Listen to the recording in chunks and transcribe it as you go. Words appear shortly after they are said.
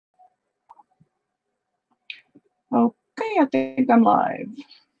Okay, I think I'm live.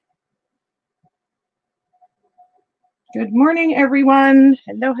 Good morning, everyone.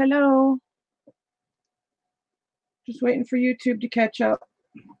 Hello, hello. Just waiting for YouTube to catch up.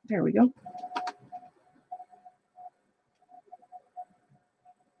 There we go.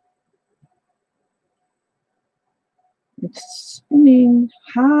 It's spinning.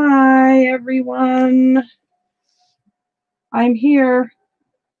 Hi, everyone. I'm here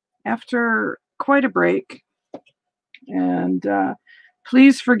after quite a break. And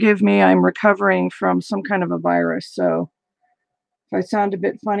please forgive me. I'm recovering from some kind of a virus. So if I sound a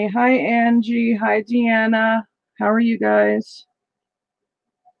bit funny. Hi, Angie. Hi, Deanna. How are you guys?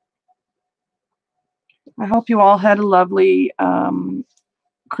 I hope you all had a lovely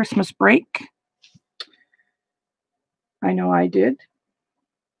Christmas break. I know I did.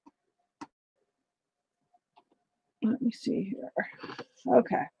 Let me see here.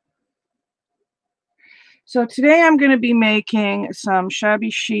 Okay. So today I'm going to be making some shabby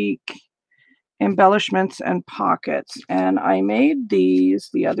chic embellishments and pockets. And I made these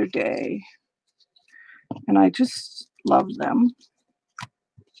the other day. And I just love them.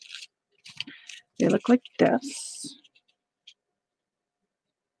 They look like this.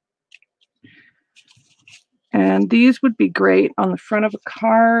 And these would be great on the front of a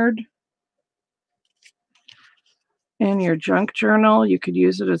card. In your junk journal, you could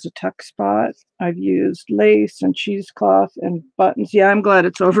use it as a tuck spot. I've used lace and cheesecloth and buttons. Yeah, I'm glad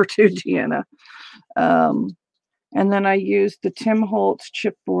it's over too, Deanna. And then I used the Tim Holtz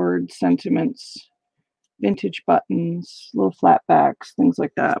chipboard sentiments, vintage buttons, little flat backs, things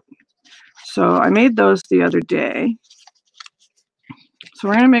like that. So I made those the other day. So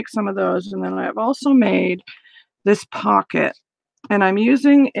we're going to make some of those. And then I've also made this pocket. And I'm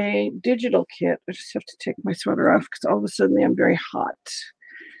using a digital kit. I just have to take my sweater off because all of a sudden I'm very hot.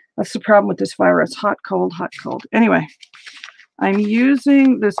 That's the problem with this virus. Hot, cold, hot, cold. Anyway, I'm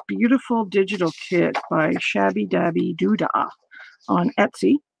using this beautiful digital kit by Shabby Dabby Doodah on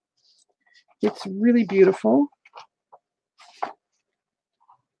Etsy. It's really beautiful.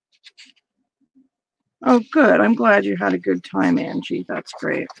 Oh, good. I'm glad you had a good time, Angie. That's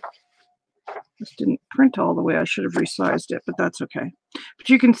great. This didn't print all the way. I should have resized it, but that's okay. But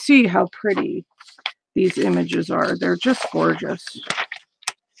you can see how pretty these images are. They're just gorgeous.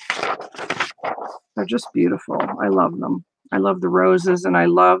 They're just beautiful. I love them. I love the roses and I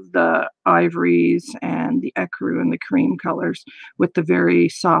love the ivories and the ecru and the cream colors with the very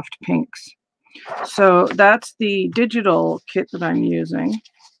soft pinks. So that's the digital kit that I'm using.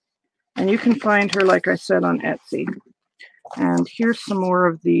 And you can find her, like I said, on Etsy. And here's some more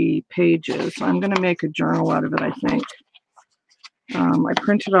of the pages. I'm going to make a journal out of it, I think. I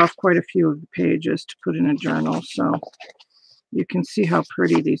printed off quite a few of the pages to put in a journal, so you can see how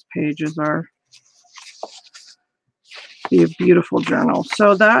pretty these pages are. Be a beautiful journal.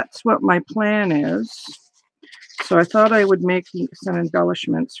 So that's what my plan is. So I thought I would make some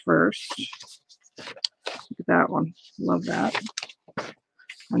embellishments first. Look at that one. Love that.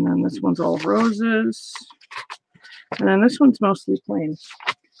 And then this one's all roses. And then this one's mostly plain.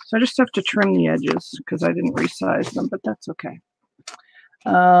 So I just have to trim the edges because I didn't resize them, but that's okay.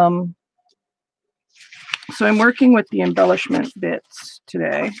 So I'm working with the embellishment bits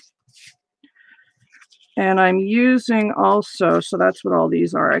today. And I'm using also, so that's what all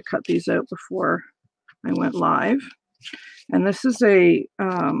these are. I cut these out before I went live. And this is a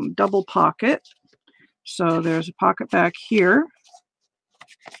double pocket. So there's a pocket back here.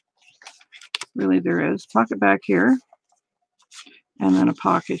 Really there is. Pocket back here. And then a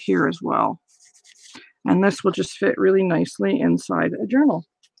pocket here as well. And this will just fit really nicely inside a journal.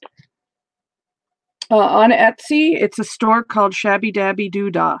 On Etsy, it's a store called Shabby Dabby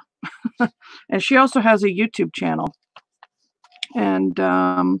Doodah. And she also has a YouTube channel. And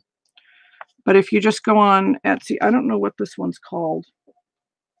but if you just go on Etsy, I don't know what this one's called.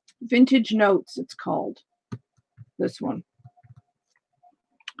 Vintage Notes, it's called. This one.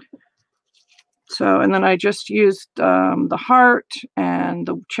 So, and then I just used the heart and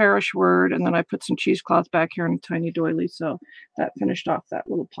the cherish word, and then I put some cheesecloth back here in a tiny doily, so that finished off that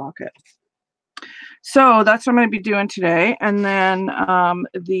little pocket. So that's what I'm going to be doing today. And then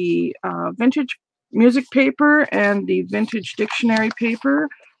the vintage music paper and the vintage dictionary paper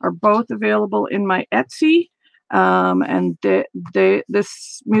are both available in my Etsy. And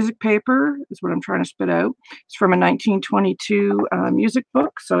this music paper is what I'm trying to spit out. It's from a 1922 music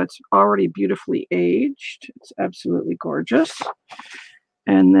book, so it's already beautifully aged. It's absolutely gorgeous.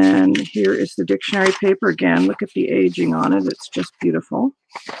 And then here is the dictionary paper. Again, look at the aging on it. It's just beautiful.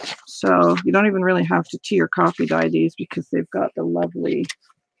 So you don't even really have to tea or coffee dye these because they've got the lovely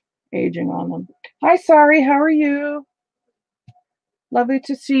aging on them. Hi, Sorry, how are you? Lovely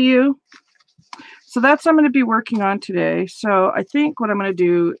to see you. So that's what I'm going to be working on today. So I think what I'm going to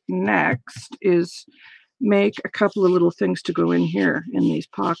do next is make a couple of little things to go in here in these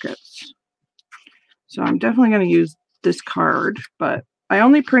pockets. So I'm definitely going to use this card, but I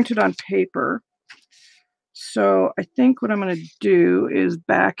only printed on paper. So I think what I'm going to do is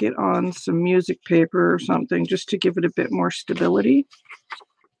back it on some music paper or something just to give it a bit more stability.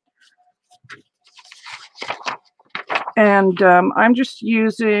 And I'm just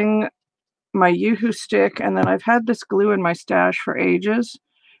using my Yoo-Hoo stick, and then I've had this glue in my stash for ages.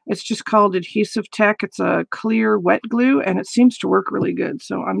 It's just called Adhesive Tech. It's a clear wet glue, and it seems to work really good.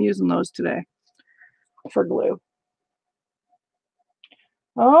 So I'm using those today for glue.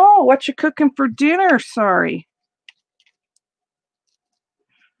 Oh, what you cooking for dinner? Sorry.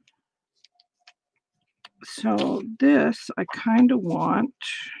 So this, I kind of want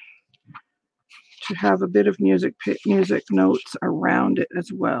to have a bit of music notes around it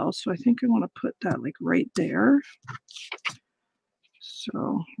as well. So I think I want to put that like right there.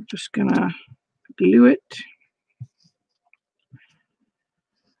 So I'm just gonna glue it.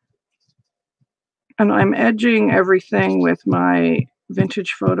 And I'm edging everything with my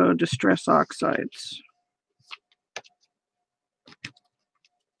Vintage Photo Distress Oxides.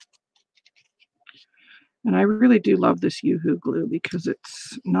 And I really do love this Yoo-Hoo glue because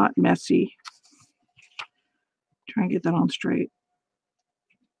it's not messy. Try and get that on straight.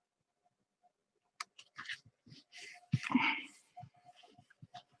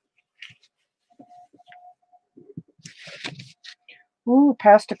 Ooh,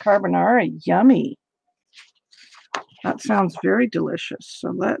 pasta carbonara, yummy. That sounds very delicious.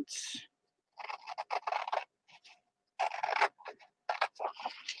 So let's...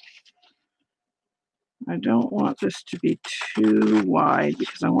 I don't want this to be too wide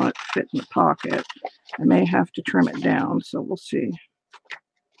because I want it to fit in the pocket. I may have to trim it down, so we'll see.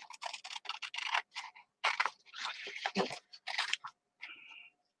 I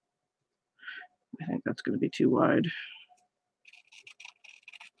think that's going to be too wide.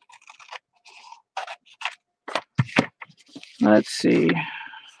 Let's see.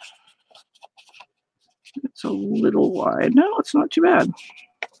 It's a little wide. No, it's not too bad.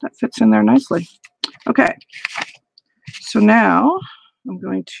 That fits in there nicely. Okay. So now I'm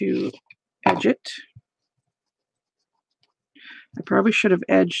going to edge it. I probably should have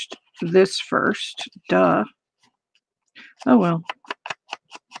edged this first. Duh. Oh well.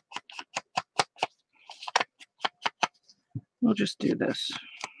 We'll just do this.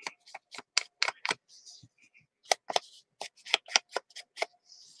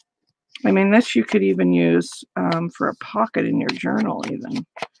 I mean, this you could even use for a pocket in your journal even.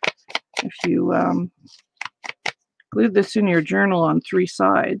 If you glued this in your journal on 3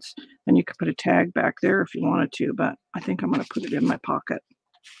 sides, then you could put a tag back there if you wanted to, but I think I'm going to put it in my pocket.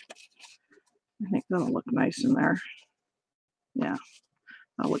 I think that'll look nice in there. Yeah,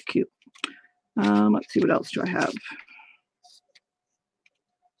 that'll look cute. Let's see, what else do I have?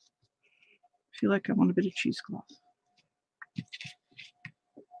 I feel like I want a bit of cheesecloth.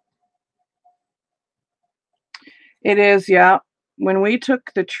 It is, yeah. When we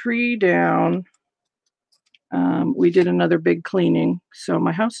took the tree down, we did another big cleaning. So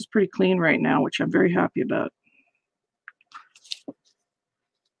my house is pretty clean right now, which I'm very happy about.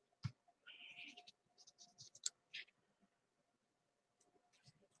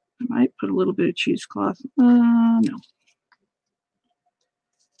 I might put a little bit of cheesecloth. No.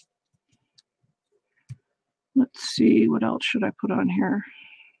 Let's see, what else should I put on here?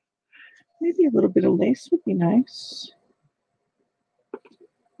 Maybe a little bit of lace would be nice.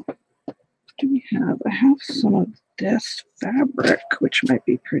 Do we have? I have some of this fabric, which might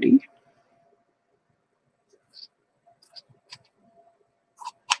be pretty.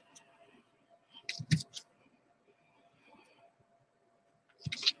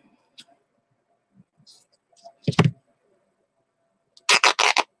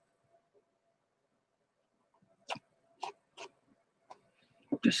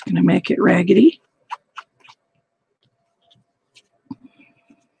 I'm just going to make it raggedy.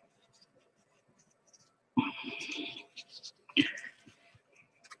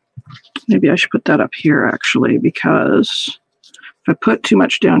 Maybe I should put that up here actually, because if I put too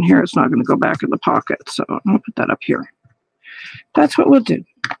much down here, it's not going to go back in the pocket. So I'm going to put that up here. That's what we'll do.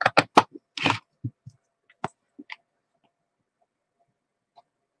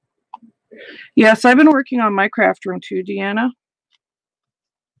 Yes, I've been working on my craft room too, Deanna.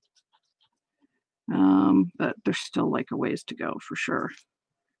 But there's still like a ways to go for sure.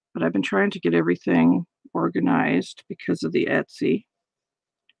 But I've been trying to get everything organized because of the Etsy.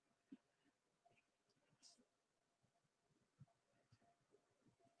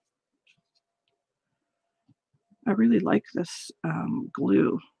 I really like this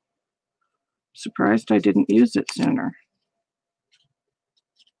glue. Surprised I didn't use it sooner.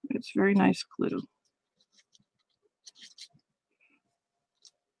 It's very nice glue.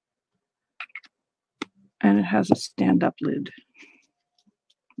 And it has a stand-up lid,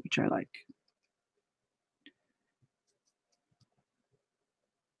 which I like.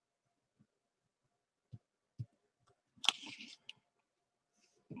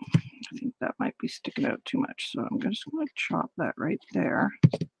 I think that might be sticking out too much, so I'm just going to chop that right there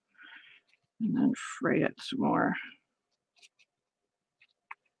and then fray it some more.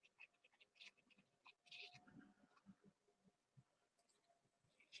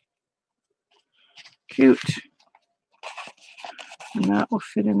 Cute. And that will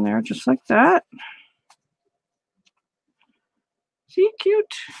fit in there just like that. See,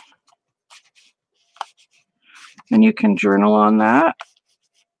 cute. And you can journal on that.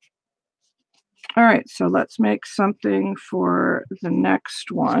 All right, so let's make something for the next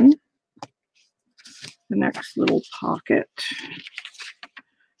one, the next little pocket.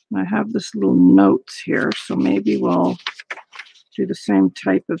 And I have this little notes here, so maybe we'll do the same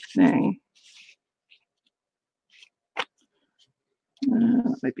type of thing.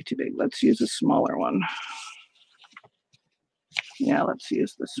 That might be too big. Let's use a smaller one. Yeah, let's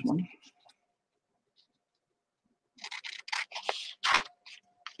use this one.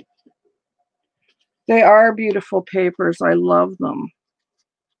 They are beautiful papers. I love them.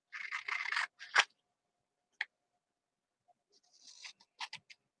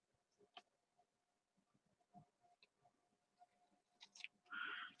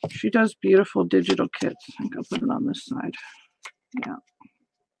 She does beautiful digital kits. I think I'll put it on this side. Yeah.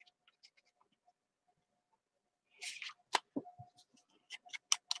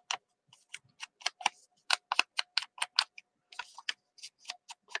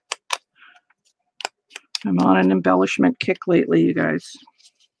 I'm on an embellishment kick lately, you guys.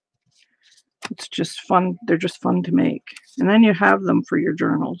 It's just fun. They're just fun to make. And then you have them for your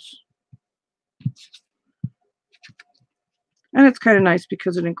journals. And it's kind of nice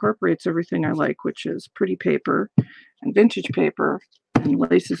because it incorporates everything I like, which is pretty paper and vintage paper and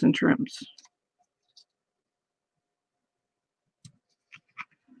laces and trims.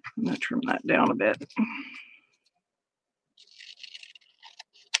 I'm going to trim that down a bit.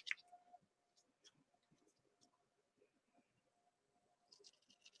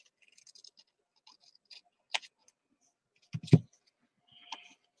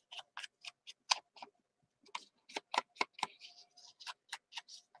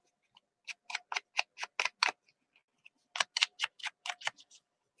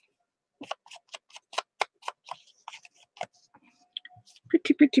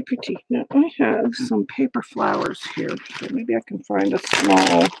 Pretty, pretty, pretty. Now I have some paper flowers here, so maybe I can find a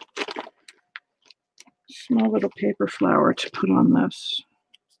small little paper flower to put on this.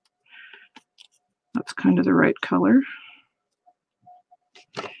 That's kind of the right color.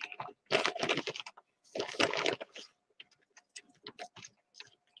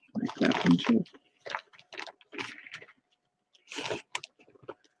 Like that one too.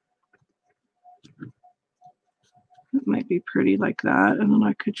 That might be pretty like that, and then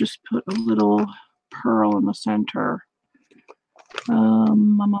I could just put a little pearl in the center.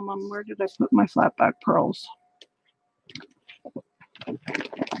 Where did I put my flat back pearls?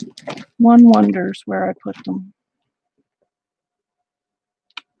 One wonders where I put them.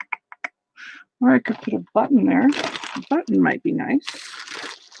 Or I could put a button there. A button might be nice.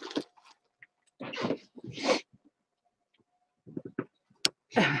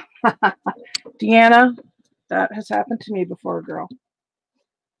 Deanna, that has happened to me before, girl.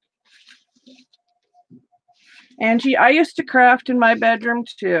 Angie, I used to craft in my bedroom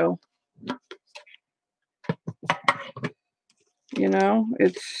too. You know,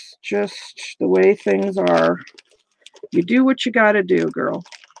 it's just the way things are. You do what you got to do, girl.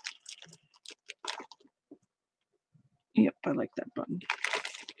 Yep, I like that button.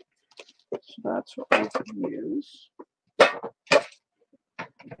 So that's what we can use.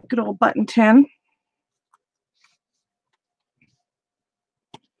 Good old button 10.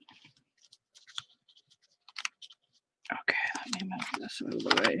 Okay, let me move this out of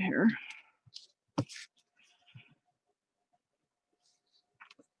the way here.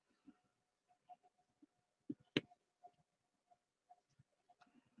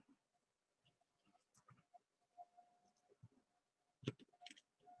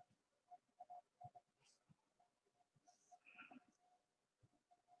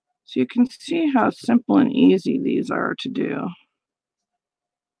 So you can see how simple and easy these are to do.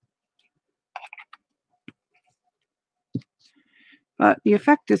 But the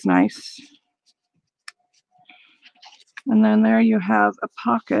effect is nice. And then there you have a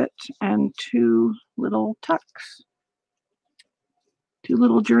pocket and two little tucks, two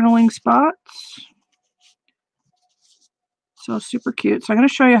little journaling spots. So super cute. So I'm going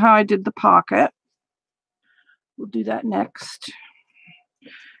to show you how I did the pocket. We'll do that next.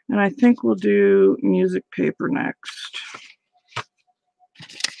 And I think we'll do music paper next.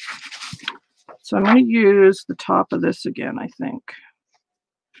 So I'm going to use the top of this again, I think.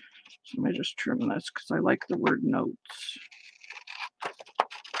 So let me just trim this because I like the word notes.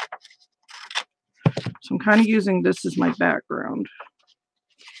 So I'm kind of using this as my background.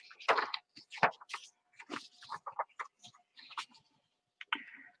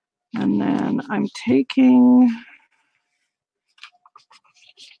 And then I'm taking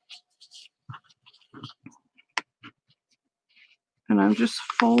and I'm just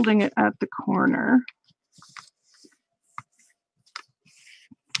folding it at the corner.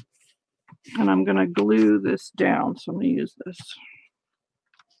 And I'm going to glue this down. So I'm going to use this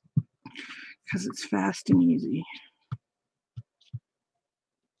because it's fast and easy.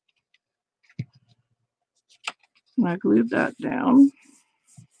 And I glued that down.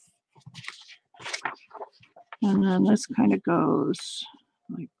 And then this kind of goes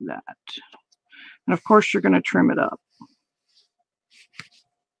like that. And of course, you're going to trim it up.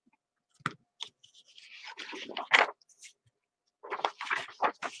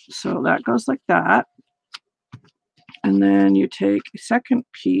 So that goes like that. And then you take a second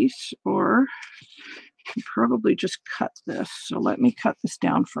piece, or you probably just cut this. So let me cut this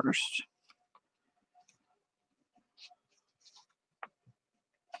down first.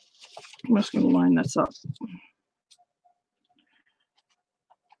 I'm just going to line this up.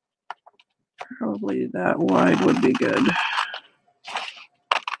 Probably that wide would be good.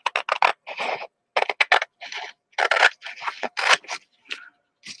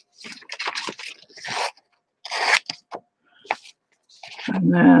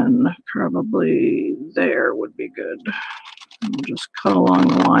 And then probably there would be good. And we'll just cut along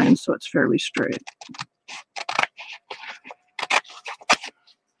the line so it's fairly straight.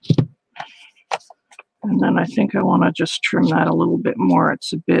 And then I think I want to just trim that a little bit more.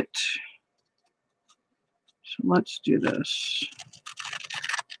 It's a bit, so let's do this.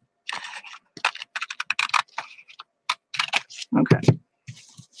 Okay.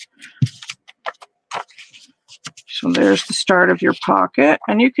 So there's the start of your pocket,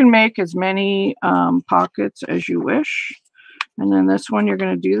 and you can make as many pockets as you wish. And then this one, you're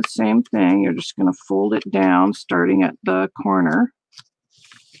going to do the same thing. You're just going to fold it down, starting at the corner.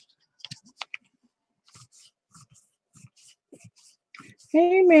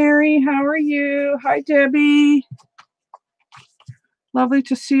 Hey, Mary, how are you? Hi, Debbie. Lovely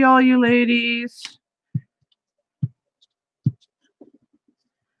to see all you ladies.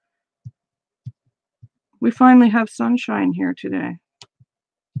 We finally have sunshine here today.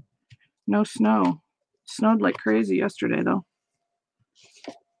 No snow. It snowed like crazy yesterday, though.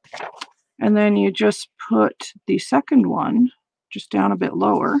 And then you just put the second one just down a bit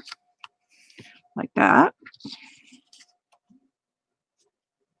lower, like that.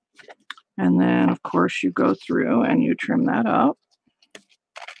 And then, of course, you go through and you trim that up.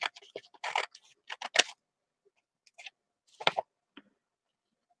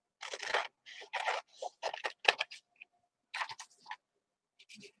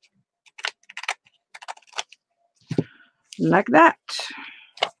 Like that.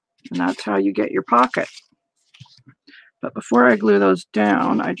 And that's how you get your pocket. But before I glue those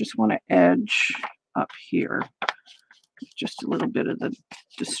down, I just want to edge up here. Just a little bit of the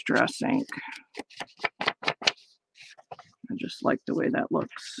Distress ink. I just like the way that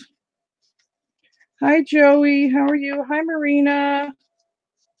looks. Hi, Joey. How are you? Hi, Marina.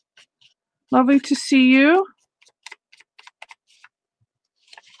 Lovely to see you.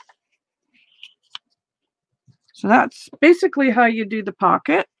 So that's basically how you do the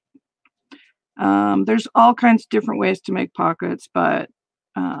pocket. There's all kinds of different ways to make pockets, but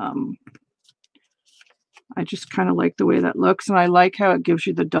I just kind of like the way that looks, and I like how it gives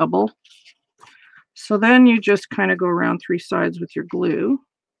you the double. So then you just kind of go around three sides with your glue.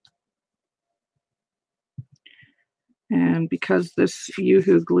 And because this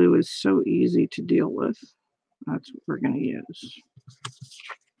Yoo-Hoo glue is so easy to deal with, that's what we're going to use.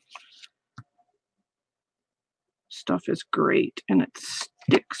 Stuff is great, and it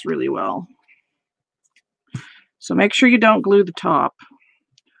sticks really well. So make sure you don't glue the top,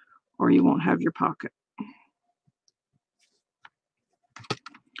 or you won't have your pocket.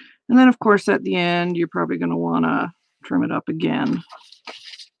 And then, of course, at the end, you're probably going to want to trim it up again.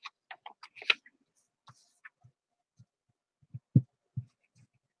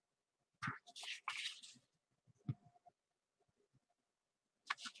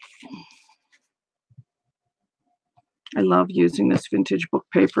 I love using this vintage book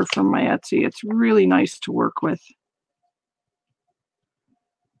paper from my Etsy. It's really nice to work with.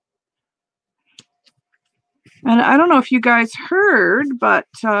 And I don't know if you guys heard, but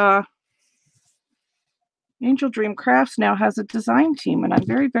Angel Dream Crafts now has a design team, and I'm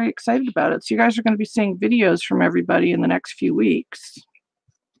very, very excited about it. So you guys are going to be seeing videos from everybody in the next few weeks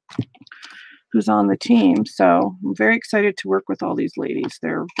who's on the team. So I'm very excited to work with all these ladies.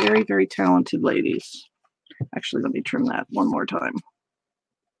 They're very, very talented ladies. Actually, let me trim that one more time.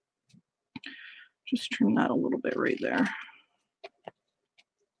 Just trim that a little bit right there.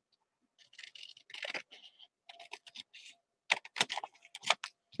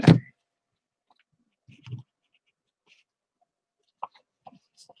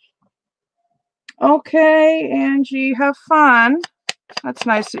 Okay, Angie, have fun. That's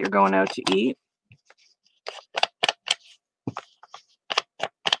nice that you're going out to eat.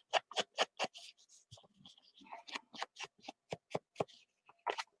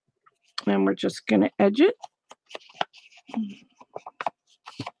 And we're just going to edge it.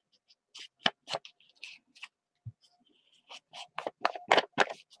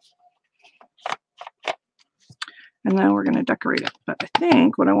 And then we're going to decorate it. But I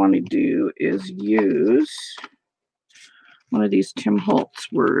think what I want to do is use one of these Tim Holtz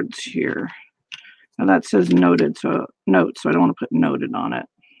words here. Now that says noted, so note, so I don't want to put noted on it.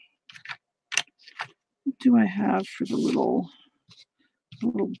 What do I have for the little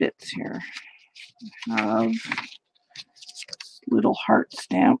bits here? I have little heart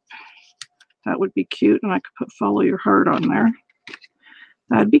stamp. That would be cute, and I could put follow your heart on there.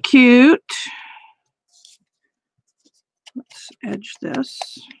 That'd be cute. Let's edge this.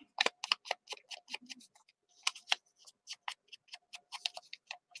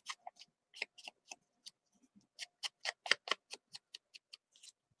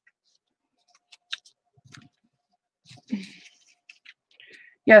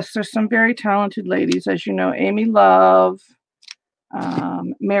 Yes, there's some very talented ladies. As you know, Amy Love,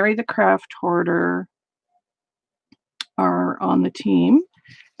 Mary the Craft Hoarder are on the team,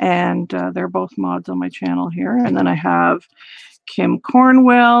 and they're both mods on my channel here. And then I have Kim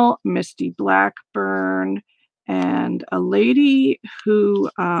Cornwell, Misty Blackburn, and a lady who,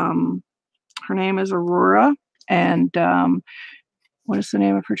 her name is Aurora, and what is the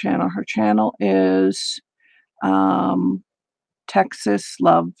name of her channel? Her channel is Texas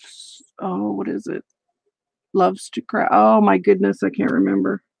Loves, oh, what is it? Loves to Craft. Oh my goodness, I can't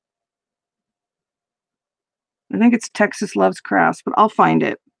remember. I think it's Texas Loves Crafts, but I'll find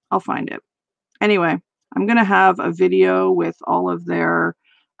it. I'll find it. Anyway, I'm going to have a video with all of their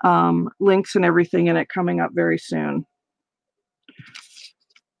links and everything in it coming up very soon.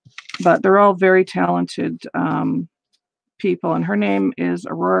 But they're all very talented people, and her name is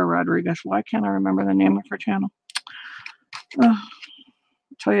Aurora Rodriguez. Why can't I remember the name of her channel? I'll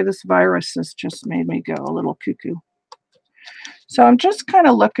tell you, this virus has just made me go a little cuckoo. So I'm just kind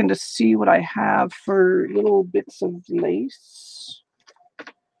of looking to see what I have for little bits of lace.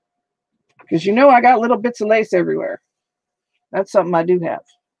 Because you know I got little bits of lace everywhere. That's something I do have.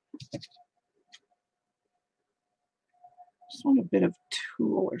 Just want a bit of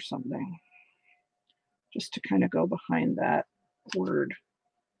tulle or something. Just to kind of go behind that word.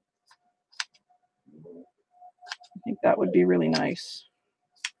 I think that would be really nice.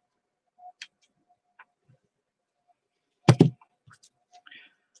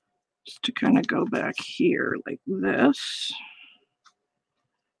 Just to kind of go back here like this.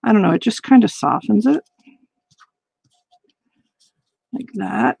 I don't know, it just kind of softens it. Like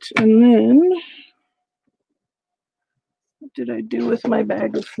that. And then, what did I do with my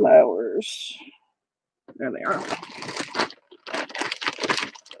bag of flowers? There they are.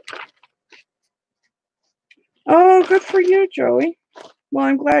 Oh, good for you, Joey. Well,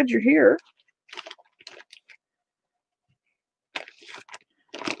 I'm glad you're here.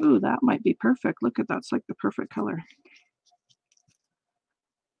 Ooh, that might be perfect. Look at that's like the perfect color.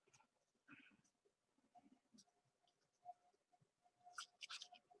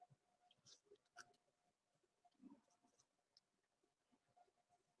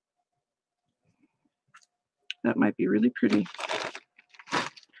 That might be really pretty.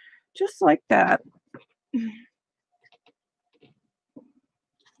 Just like that.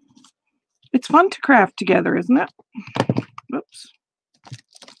 It's fun to craft together, isn't it? Oops.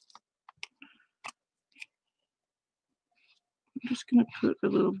 I'm just going to put a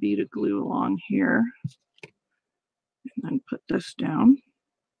little bead of glue along here. And then put this down.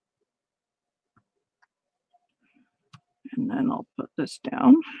 And then I'll put this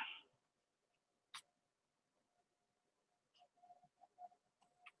down.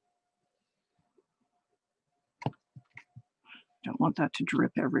 want that to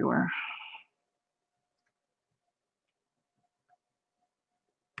drip everywhere.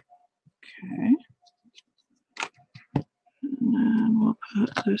 Okay. And then we'll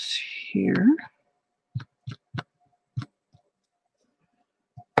put this here.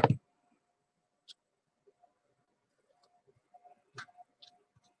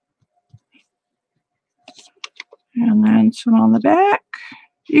 And then some on the back.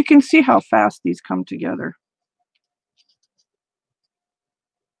 You can see how fast these come together.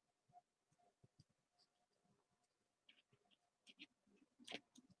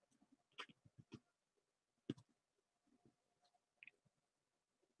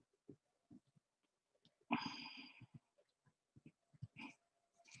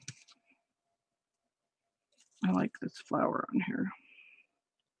 I like this flower on here.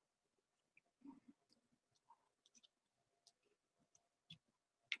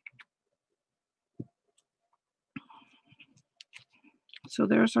 So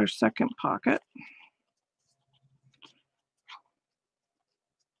there's our second pocket.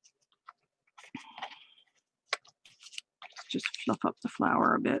 Just fluff up the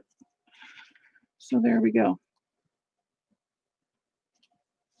flower a bit. So there we go.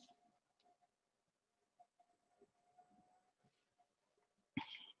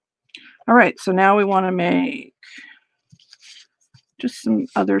 All right, so now we want to make just some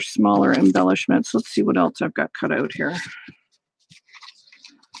other smaller embellishments. Let's see what else I've got cut out here.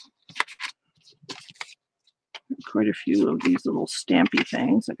 Quite a few of these little stampy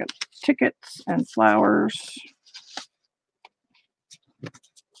things. I got tickets and flowers.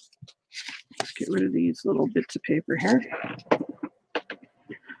 Let's get rid of these little bits of paper here.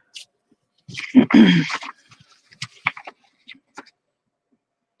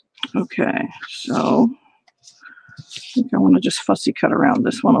 Okay, so I think I want to just fussy cut around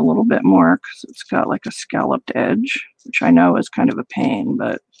this one a little bit more because it's got like a scalloped edge, which I know is kind of a pain,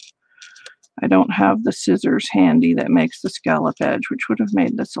 but I don't have the scissors handy that makes the scallop edge, which would have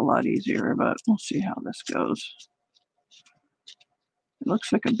made this a lot easier, but we'll see how this goes. It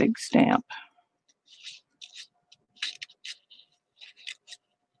looks like a big stamp.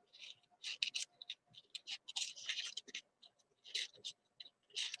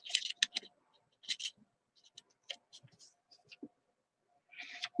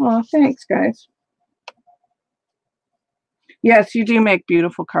 Well, thanks, guys. Yes, you do make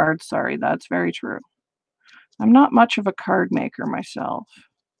beautiful cards. Sorry, that's very true. I'm not much of a card maker myself.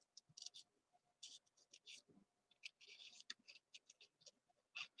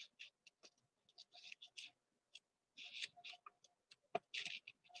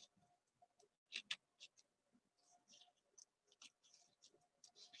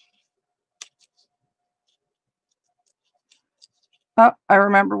 Oh, I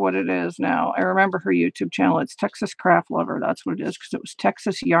remember what it is now. I remember her YouTube channel. It's Texas Craft Lover. That's what it is, because it was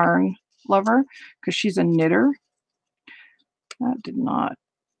Texas Yarn Lover, because she's a knitter. That did not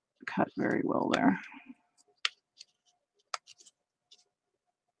cut very well there.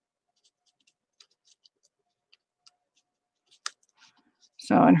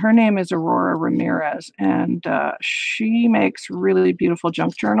 So, and her name is Aurora Ramirez, and she makes really beautiful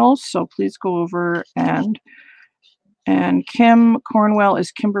junk journals. So please go over and Kim Cornwell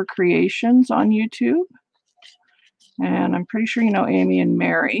is Kimber Creations on YouTube. And I'm pretty sure you know Amy and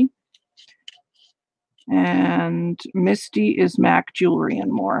Mary. And Misty is Mac Jewelry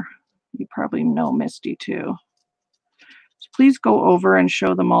and More. You probably know Misty too. So please go over and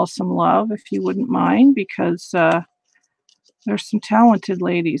show them all some love if you wouldn't mind, because there's some talented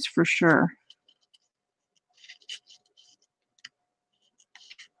ladies for sure.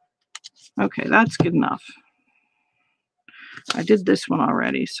 Okay, that's good enough. I did this one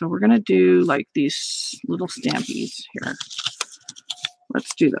already, so we're going to do like these little stampies here.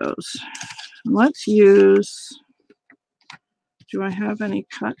 Let's do those. Let's use, do I have any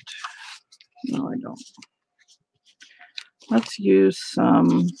cut? No, I don't. Let's use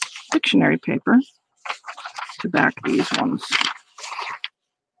some dictionary paper to back these ones.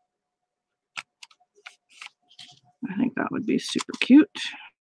 I think that would be super cute.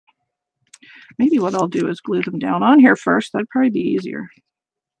 Maybe what I'll do is glue them down on here first. That'd probably be easier.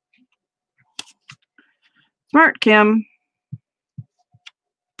 Smart, Kim.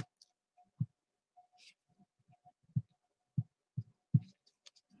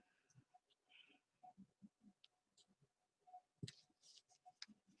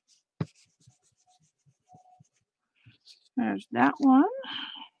 There's that one.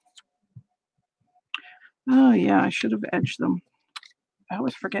 Oh yeah, I should have edged them. I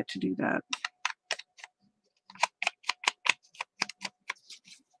always forget to do that.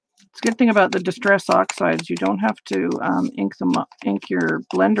 Good thing about the Distress Oxides, you don't have to ink your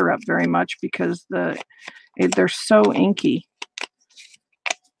blender up very much because they're so inky.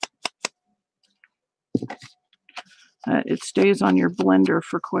 It stays on your blender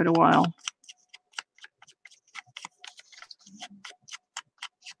for quite a while.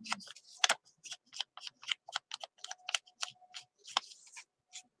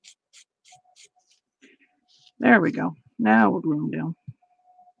 There we go. Now we'll glue them down.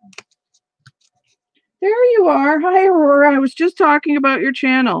 There you are. Hi, Aurora. I was just talking about your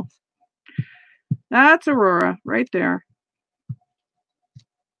channel. That's Aurora right there.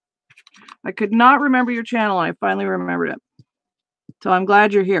 I could not remember your channel. I finally remembered it. So I'm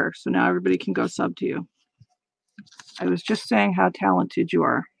glad you're here. So now everybody can go sub to you. I was just saying how talented you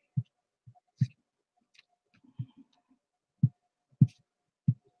are.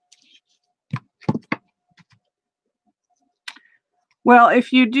 Well,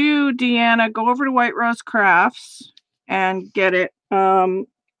 if you do, Deanna, go over to White Rose Crafts and get it.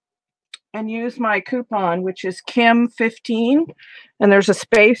 And use my coupon, which is Kim15. And there's a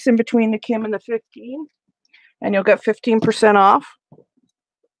space in between the Kim and the 15. And you'll get 15% off.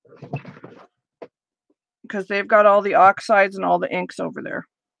 Because they've got all the oxides and all the inks over there.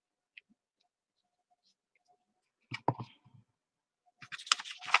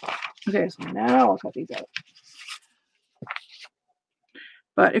 Okay, so now I'll cut these out.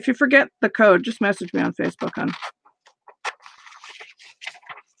 But if you forget the code, just message me on Facebook, hon.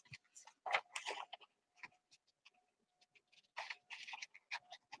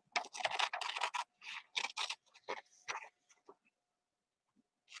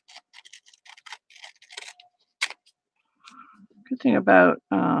 Good thing about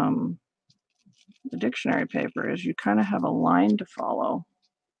the dictionary paper is you kind of have a line to follow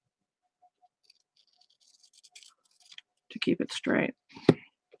to keep it straight.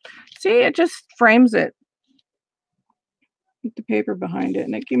 See, it just frames it with the paper behind it,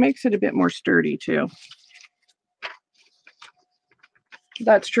 and it makes it a bit more sturdy too.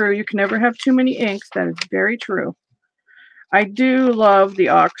 That's true. You can never have too many inks. That is very true. I do love the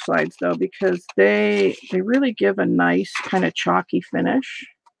oxides though, because they really give a nice kind of chalky finish.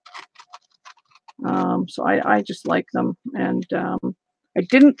 So I just like them, and I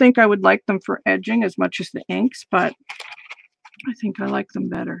didn't think I would like them for edging as much as the inks, but I think I like them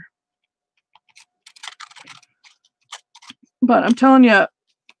better. But I'm telling you,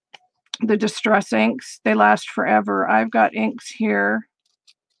 the Distress inks, they last forever. I've got inks here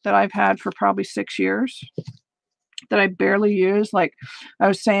that I've had for probably 6 years that I barely use. Like I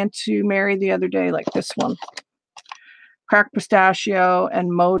was saying to Mary the other day, like this one, Cracked Pistachio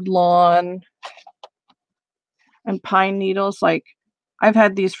and Mowed Lawn and Pine Needles. Like I've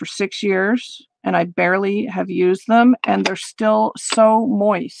had these for 6 years and I barely have used them, and they're still so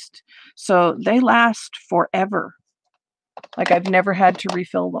moist. So they last forever. Like I've never had to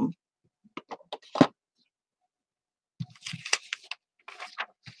refill them.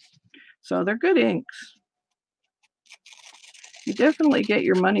 So they're good inks. You definitely get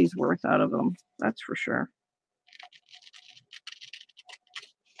your money's worth out of them. That's for sure.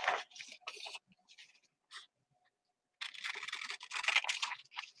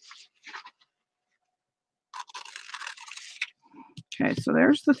 Okay, so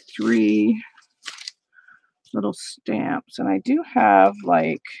there's the 3 little stamps, and I do have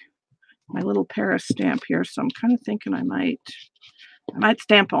like my little Paris stamp here, so I'm kind of thinking I might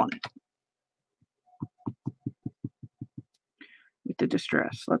stamp on it with the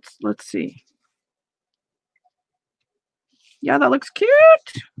Distress. Let's see. Yeah, that looks cute.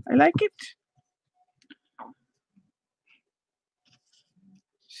 I like it.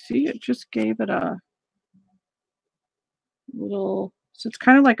 See, it just gave it a little, so it's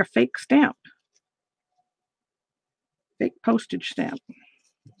kind of like a fake stamp. Fake postage stamp.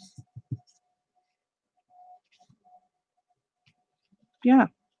 Yeah,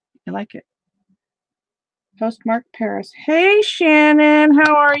 I like it. Postmark Paris. Hey, Shannon.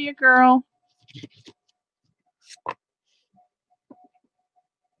 How are you, girl?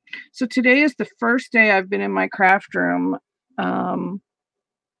 So today is the first day I've been in my craft room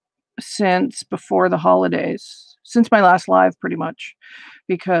since before the holidays. Since my last live, pretty much,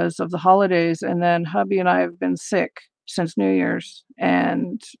 because of the holidays. And then hubby and I have been sick since New Year's.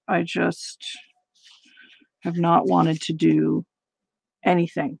 And I just have not wanted to do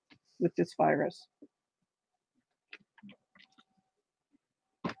anything with this virus.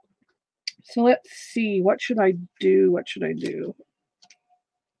 So let's see, what should I do? What should I do?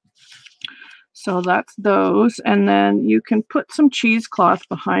 So that's those. And then you can put some cheesecloth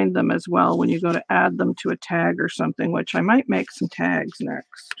behind them as well when you go to add them to a tag or something, which I might make some tags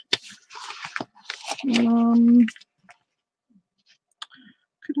next. Could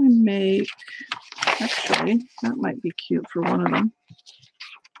I make, actually, that might be cute for one of them.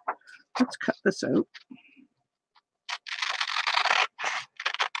 Let's cut this out.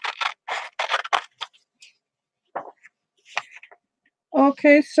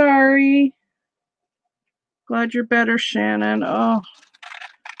 Okay, sorry. Glad you're better, Shannon. Oh,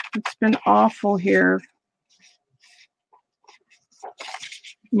 it's been awful here.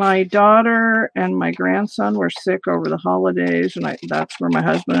 My daughter and my grandson were sick over the holidays, and that's where my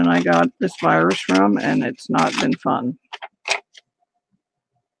husband and I got this virus from, and it's not been fun.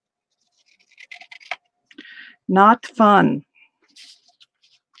 Not fun.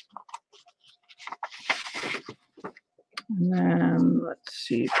 And then, let's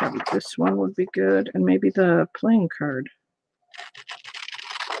see, probably this one would be good, and maybe the playing card.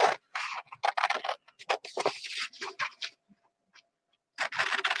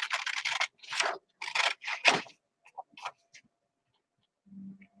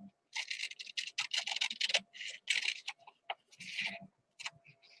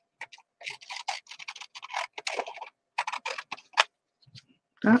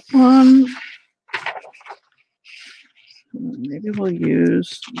 That one. Maybe we'll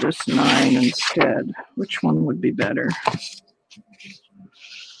use this 9 instead. Which one would be better?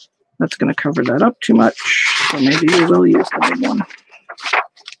 That's going to cover that up too much, so maybe we will use the big one.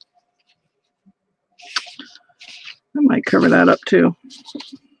 I might cover that up too.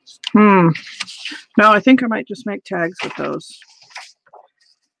 No, I think I might just make tags with those.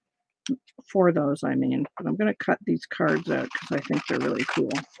 For those, I mean. But I'm going to cut these cards out because I think they're really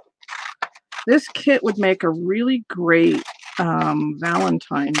cool. This kit would make a really great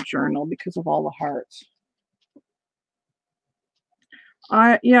Valentine journal because of all the hearts.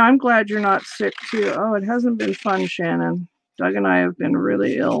 Yeah, I'm glad you're not sick too. Oh, it hasn't been fun, Shannon. Doug and I have been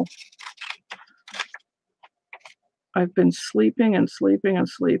really ill. I've been sleeping and sleeping and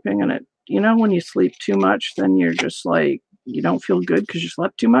sleeping, and when you sleep too much, then you're just like, you don't feel good because you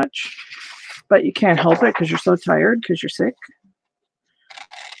slept too much, but you can't help it because you're so tired because you're sick.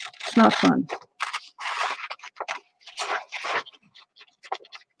 It's not fun.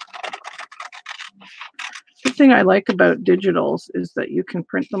 The thing I like about digitals is that you can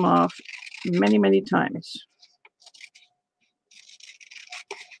print them off many, many times.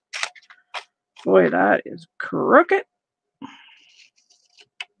 Boy, that is crooked.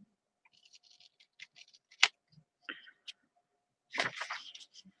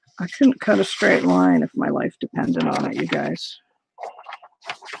 I couldn't cut a straight line if my life depended on it, you guys.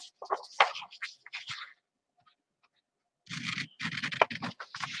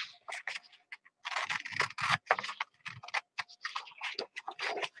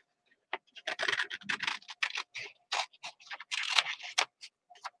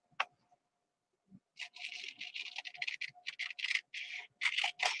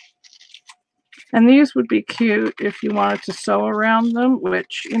 And these would be cute if you wanted to sew around them,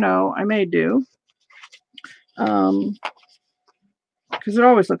 which, I may do. Because it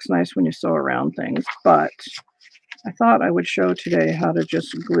always looks nice when you sew around things. But I thought I would show today how to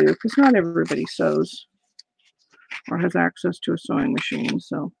just glue, because not everybody sews or has access to a sewing machine.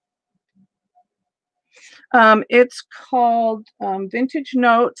 So it's called Vintage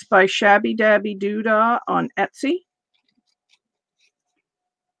Notes by Shabby Dabby Doodah on Etsy.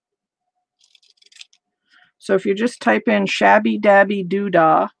 So if you just type in Shabby Dabby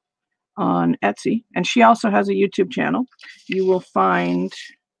Doodah on Etsy, and she also has a YouTube channel, you will find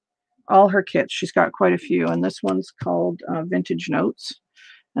all her kits. She's got quite a few, and this one's called Vintage Notes,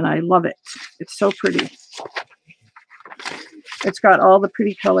 and I love it. It's so pretty. It's got all the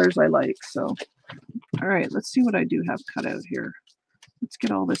pretty colors I like. So, all right, let's see what I do have cut out here. Let's get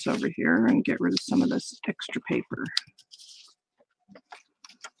all this over here and get rid of some of this extra paper.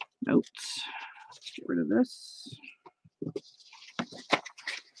 Notes. Let's get rid of this. Okay.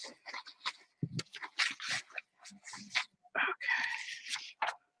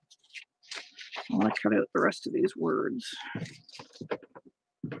 I want to cut out the rest of these words.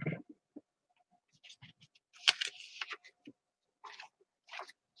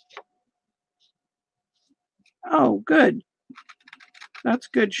 Oh, good. That's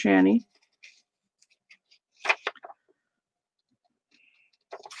good, Shani.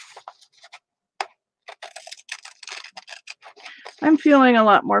 I'm feeling a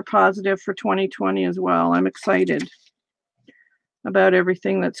lot more positive for 2020 as well. I'm excited about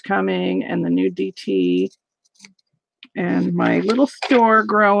everything that's coming and the new DT and my little store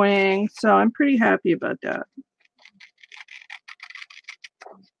growing. So I'm pretty happy about that.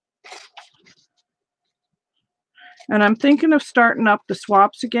 And I'm thinking of starting up the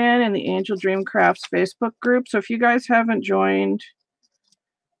swaps again in the Angel Dream Crafts Facebook group. So if you guys haven't joined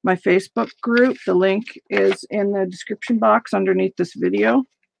my Facebook group, the link is in the description box underneath this video.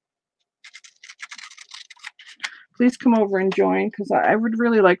 Please come over and join, because I would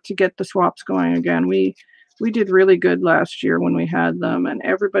really like to get the swaps going again. We did really good last year when we had them, and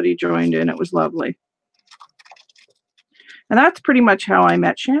everybody joined in. It was lovely. And that's pretty much how I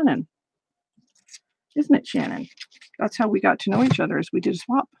met Shannon. Isn't it, Shannon? That's how we got to know each other, as we did a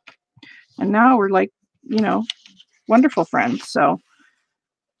swap. And now we're like, you know, wonderful friends. So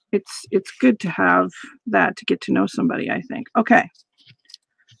it's good to have that, to get to know somebody, I think. Okay.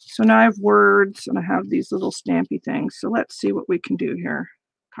 So now I have words and I have these little stampy things. So let's see what we can do here.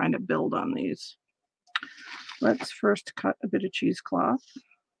 Kind of build on these. Let's first cut a bit of cheesecloth.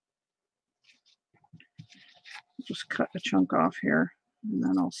 Just cut a chunk off here, and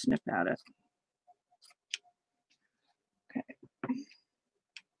then I'll snip at it. Okay.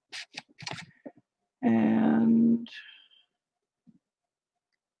 And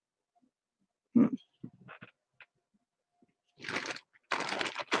I'm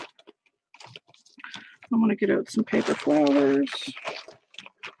going to get out some paper flowers.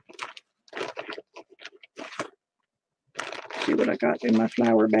 See what I got in my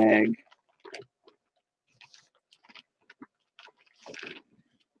flower bag.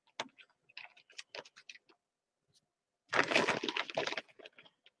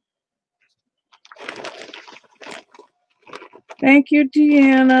 Thank you,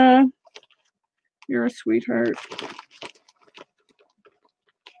 Deanna. You're a sweetheart.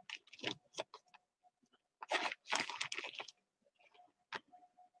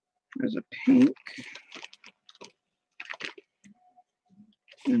 There's a pink.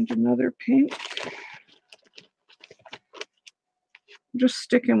 And another pink. I'm just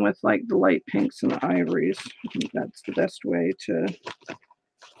sticking with like the light pinks and the ivories. I think that's the best way to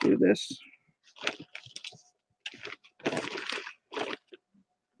do this.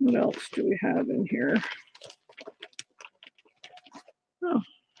 What else do we have in here? Oh,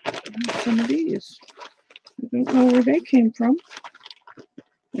 some of these. I don't know where they came from.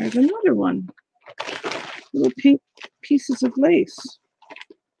 There's another one. Little pink pieces of lace.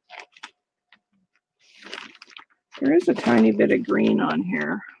 There is a tiny bit of green on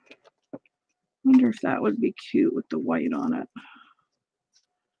here. Wonder if that would be cute with the white on it.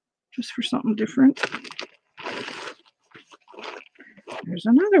 Just for something different. There's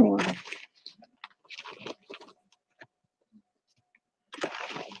another one.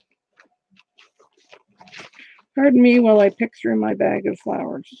 Pardon me while I pick through my bag of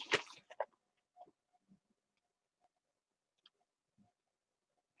flowers.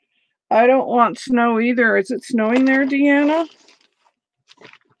 I don't want snow either. Is it snowing there, Deanna?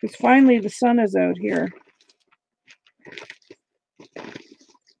 Because finally the sun is out here.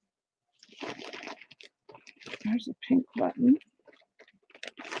 There's a pink button.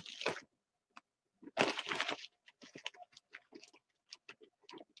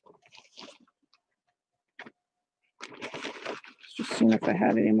 Just seeing if I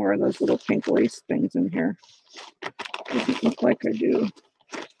had any more of those little pink lace things in here. Doesn't look like I do.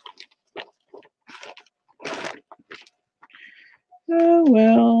 Oh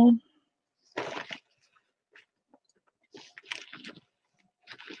well.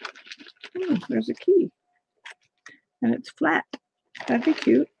 Oh, there's a key. And it's flat. That'd be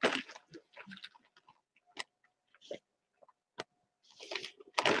cute.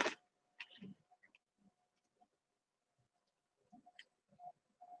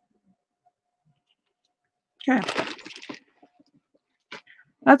 Okay.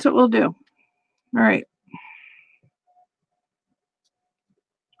 That's what we'll do. All right.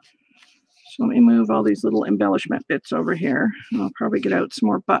 So let me move all these little embellishment bits over here. And I'll probably get out some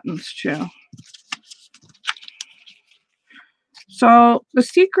more buttons too. So the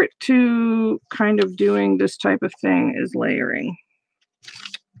secret to kind of doing this type of thing is layering.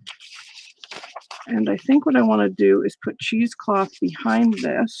 And I think what I want to do is put cheesecloth behind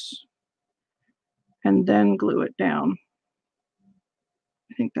this and then glue it down.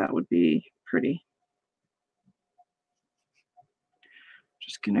 I think that would be pretty.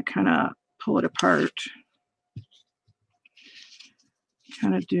 Just going to kind of pull it apart.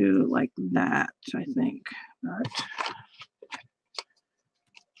 Kind of do like that, I think. But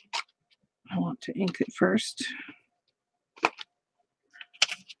I want to ink it first.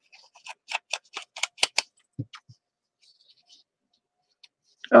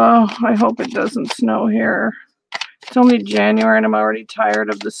 Oh, I hope it doesn't snow here. It's only January and I'm already tired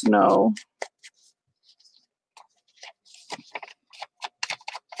of the snow.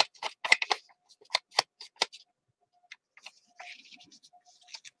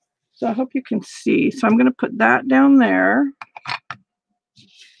 So I hope you can see. So I'm going to put that down there.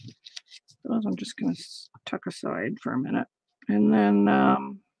 Those I'm just going to tuck aside for a minute. And then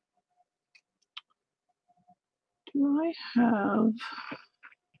do I have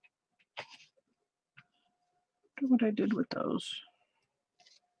what I did with those?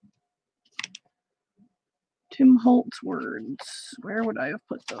 Tim Holtz words. Where would I have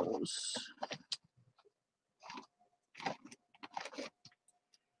put those?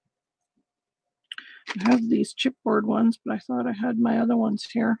 I have these chipboard ones, but I thought I had my other ones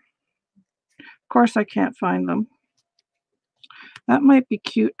here. Of course, I can't find them. That might be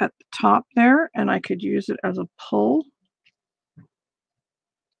cute at the top there, and I could use it as a pull.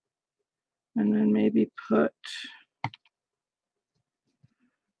 And then maybe put a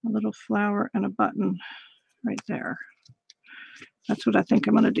little flower and a button right there. That's what I think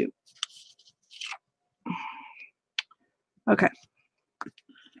I'm going to do. Okay.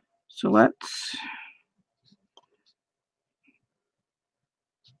 So let's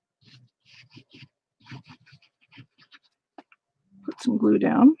put some glue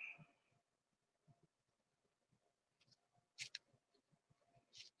down.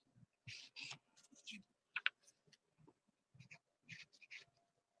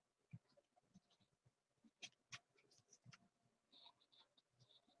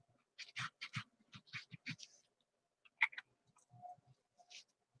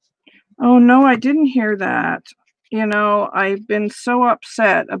 Oh, no, I didn't hear that. You know, I've been so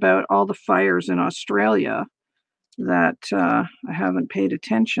upset about all the fires in Australia that I haven't paid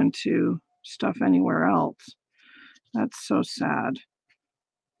attention to stuff anywhere else. That's so sad.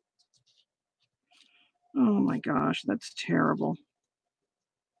 Oh my gosh, that's terrible.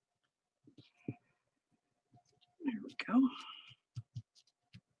 There we go.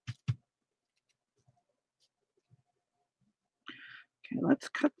 Okay, let's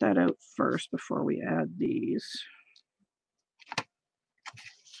cut that out first before we add these.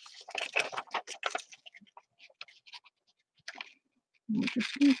 We're just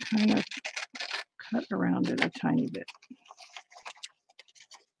going to kind of cut around it a tiny bit.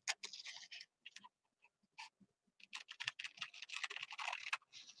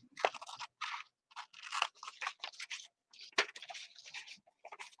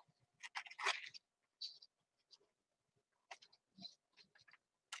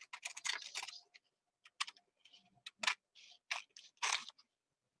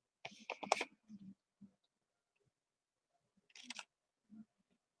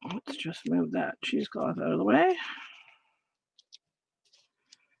 Let's just move that cheesecloth out of the way.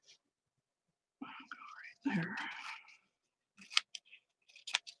 Right there.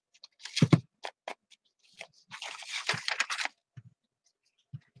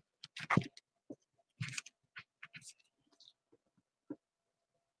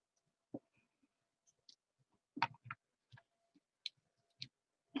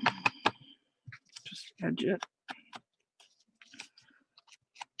 Just edge it.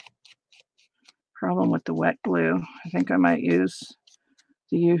 Problem with the wet glue. I think I might use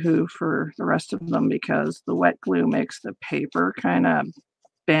the Yoo-Hoo for the rest of them because the wet glue makes the paper kind of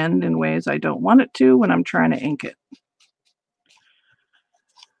bend in ways I don't want it to when I'm trying to ink it.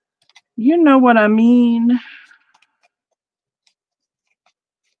 You know what I mean.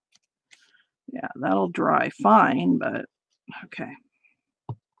 Yeah, that'll dry fine, but okay.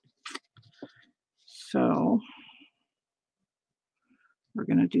 So we're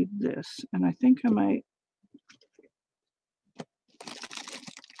going to do this, and I think I might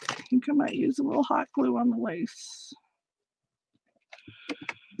use a little hot glue on the lace.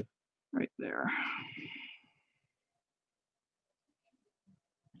 Right there.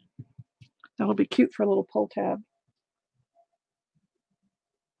 That'll be cute for a little pull tab.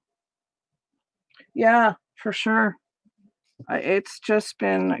 Yeah, for sure. It's just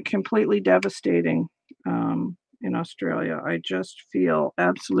been completely devastating in Australia. I just feel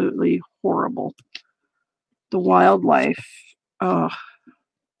absolutely horrible. The wildlife, oh,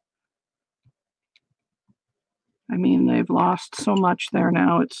 I mean, they've lost so much there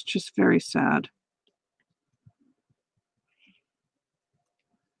now. It's just very sad.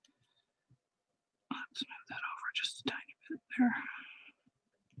 Let's move that over just a tiny bit there.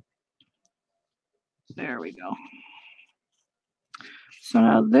 There we go. So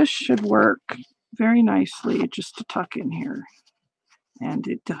now this should work very nicely just to tuck in here. And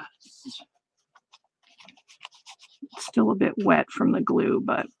it does. It's still a bit wet from the glue,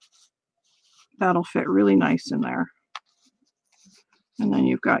 but that'll fit really nice in there. And then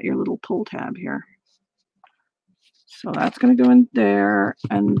you've got your little pull tab here. So that's going to go in there.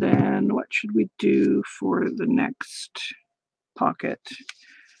 And then what should we do for the next pocket?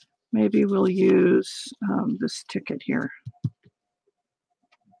 Maybe we'll use this ticket here.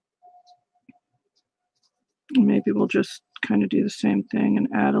 Maybe we'll just kind of do the same thing and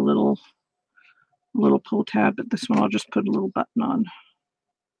add a little pull tab, but this one I'll just put a little button on.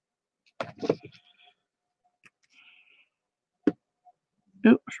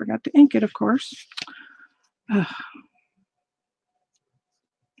 Oh, I forgot to ink it, of course. Ugh.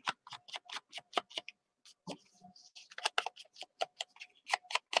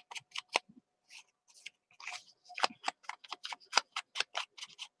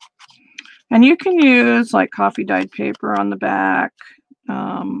 And you can use like coffee dyed paper on the back.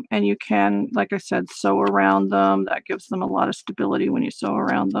 And you can, like I said, sew around them. That gives them a lot of stability when you sew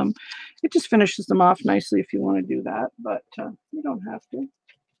around them. It just finishes them off nicely if you want to do that, but you don't have to.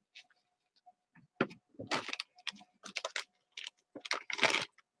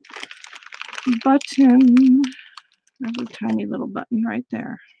 Button. There's a tiny little button right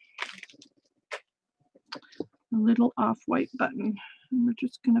there. A little off-white button. And we're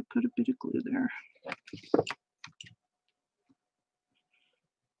just going to put a bit of glue there.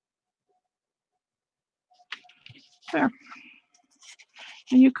 There.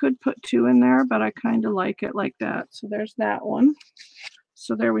 And you could put 2 in there, but I kind of like it like that. So there's that one.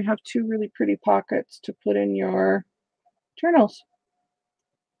 So there we have 2 really pretty pockets to put in your journals.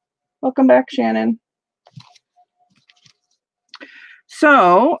 Welcome back, Shannon.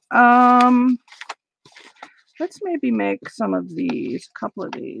 So let's maybe make some of these, a couple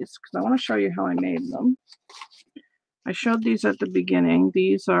of these, because I want to show you how I made them. I showed these at the beginning.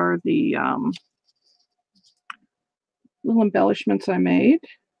 These are the little embellishments I made.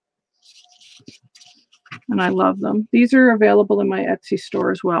 And I love them. These are available in my Etsy store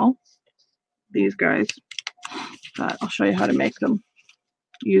as well. These guys. But I'll show you how to make them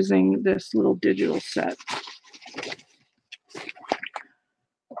using this little digital set.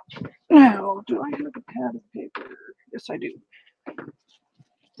 Now, do I have a pad of paper? Yes, I do.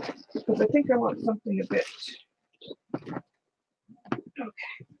 Because I think I want something a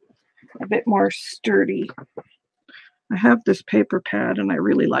bit more sturdy. I have this paper pad and I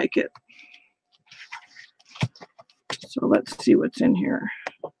really like it. So let's see what's in here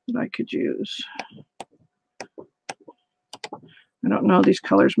that I could use. I don't know, these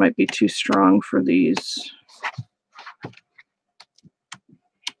colors might be too strong for these,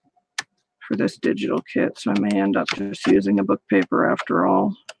 for this digital kit, so I may end up just using a book paper after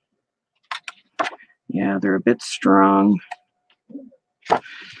all. Yeah, they're a bit strong.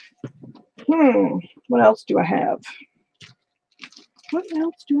 What else do I have? What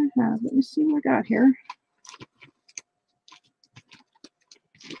else do I have? Let me see what I got here.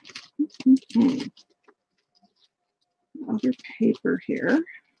 Other paper here.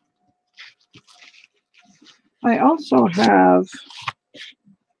 I also have,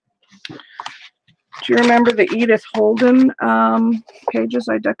 do you remember the Edith Holden pages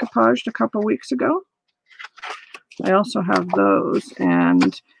I decoupaged a couple weeks ago? I also have those,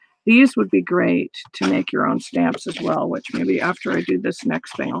 and these would be great to make your own stamps as well, which maybe after I do this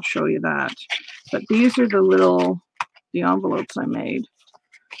next thing, I'll show you that. But these are the envelopes I made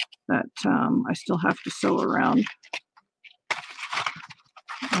that I still have to sew around.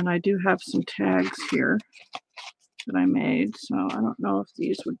 And I do have some tags here that I made, so I don't know if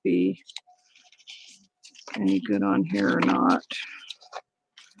these would be any good on here or not.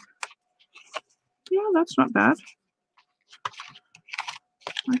 Yeah, that's not bad.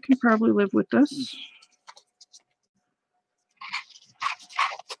 I can probably live with this.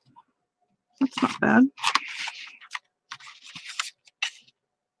 That's not bad.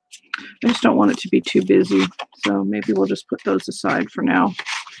 I just don't want it to be too busy, so maybe we'll just put those aside for now.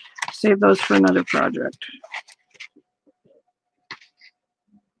 Save those for another project.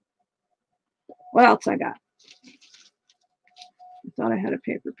 What else I got? I thought I had a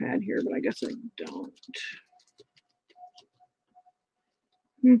paper pad here, but I guess I don't.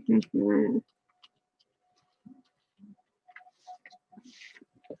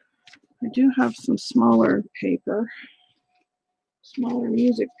 I do have some smaller paper, smaller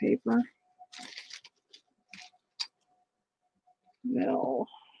music paper. No.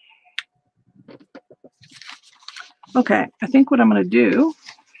 Okay, I think what I'm going to do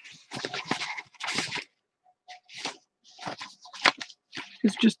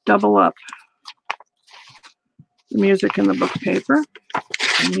is just double up the music and the book paper,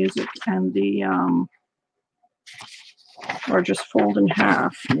 the music and the, or just fold in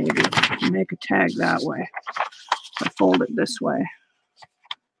half maybe and make a tag that way. I fold it this way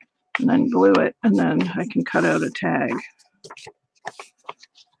and then glue it, and then I can cut out a tag.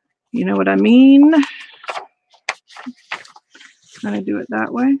 You know what I mean? Kind of do it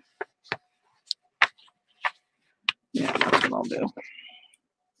that way. I'll do.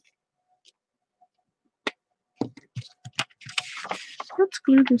 Let's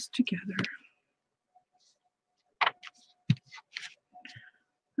glue this together.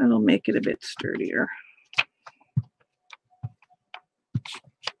 That'll make it a bit sturdier.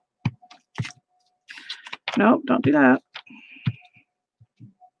 Nope, don't do that.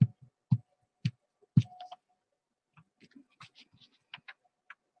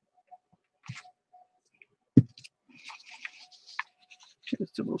 Okay,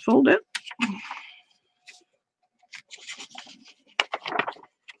 so we'll fold it.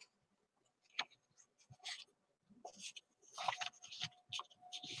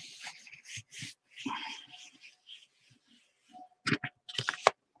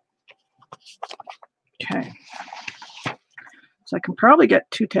 Okay. So I can probably get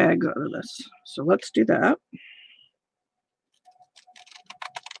 2 tags out of this. So let's do that.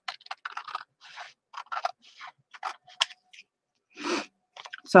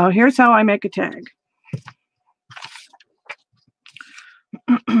 So here's how I make a tag.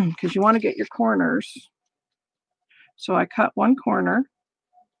 Because you want to get your corners. So I cut one corner.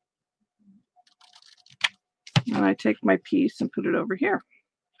 And I take my piece and put it over here.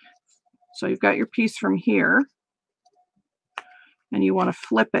 So you've got your piece from here. And you want to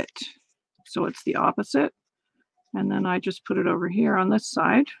flip it so it's the opposite. And then I just put it over here on this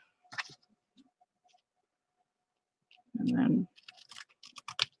side. And then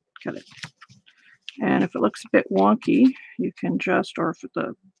cut it. And if it looks a bit wonky, you can just, or if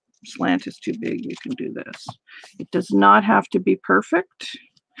the slant is too big, you can do this. It does not have to be perfect,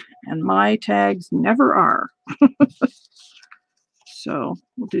 and my tags never are. So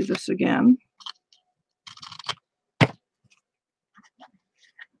we'll do this again.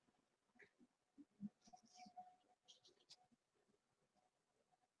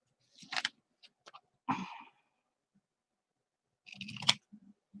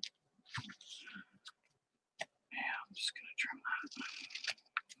 I'm just going to trim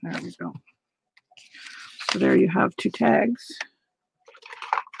that. There we go. So there you have 2 tags.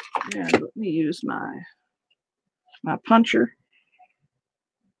 And let me use my puncher.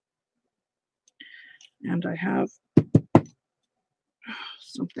 And I have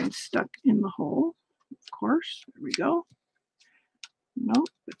something stuck in the hole, of course. There we go. Nope,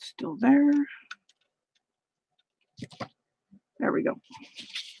 it's still there. There we go.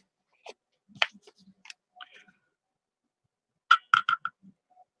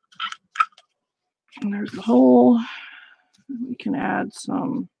 And there's the hole. We can add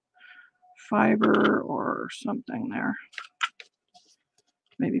some fiber or something there.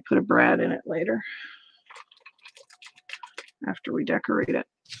 Maybe put a brad in it later after we decorate it.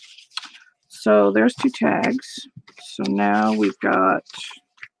 So there's 2 tags. So now we've got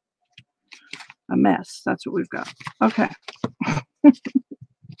a mess. That's what we've got. Okay.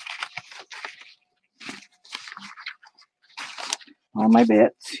 All my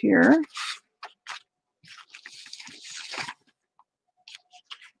bits here.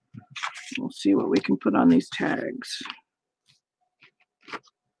 We'll see what we can put on these tags.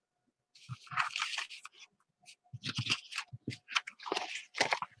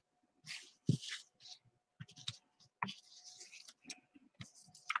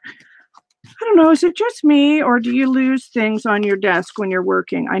 I don't know, is it just me, or do you lose things on your desk when you're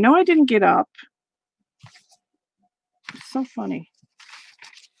working? I know I didn't get up. It's so funny.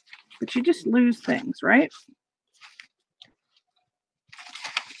 But you just lose things, right?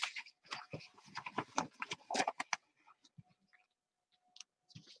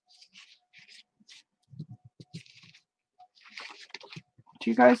 Do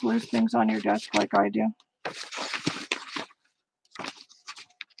you guys lose things on your desk like I do?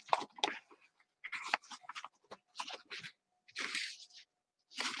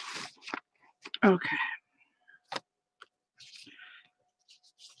 Okay.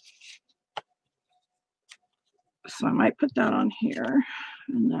 So I might put that on here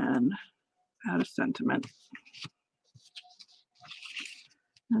and then add a sentiment.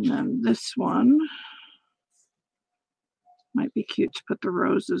 And then this one might be cute to put the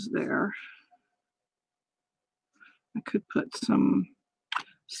roses there. I could put some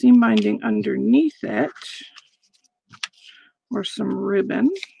seam binding underneath it or some ribbon.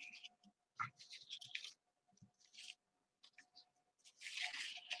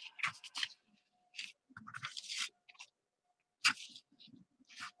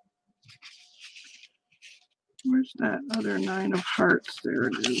 Where's that other 9 of hearts? There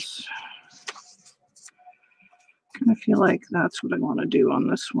it is. I feel like that's what I want to do on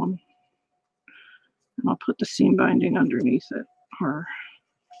this one. And I'll put the seam binding underneath it, or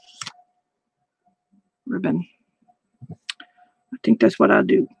ribbon. I think that's what I'll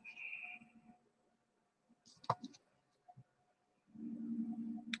do.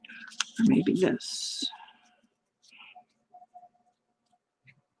 Or maybe this.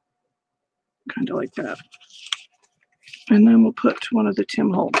 Kind of like that. And then we'll put one of the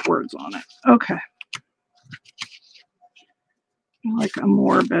Tim Holtz words on it. Okay. I like a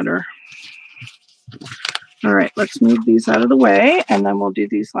more better. All right, let's move these out of the way, and then we'll do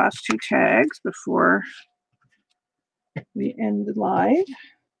these last two tags before we end the live.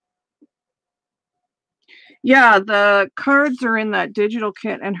 Yeah, the cards are in that digital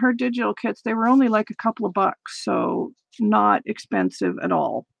kit, and her digital kits, they were only like a couple of bucks, so not expensive at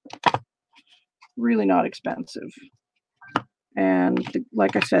all. Really not expensive. And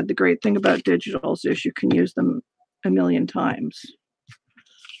like I said, the great thing about digitals is you can use them a million times.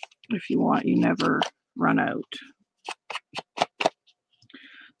 If you want, you never run out.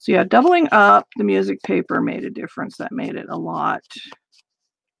 So yeah, doubling up the music paper made a difference. That made it a lot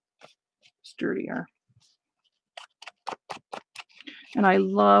sturdier. And I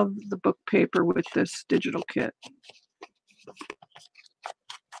love the book paper with this digital kit.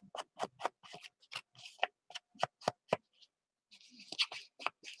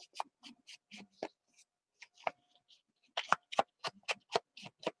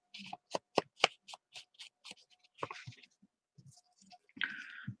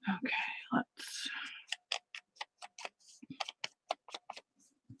 Okay, let's.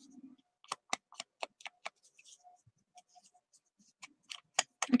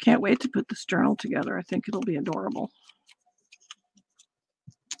 I can't wait to put this journal together. I think it'll be adorable.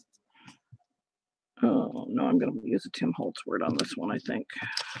 Oh, no, I'm going to use a Tim Holtz word on this one, I think.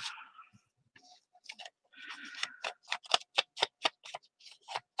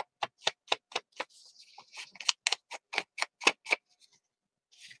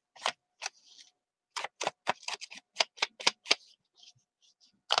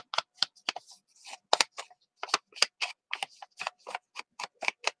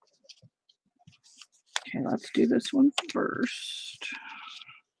 Okay, let's do this one first.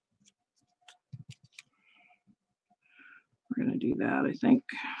 We're going to do that, I think.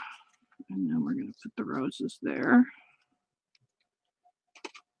 And then we're going to put the roses there.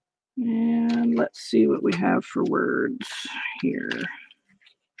 And let's see what we have for words here.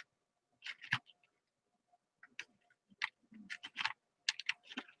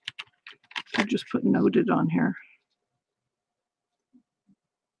 I'll just put noted on here.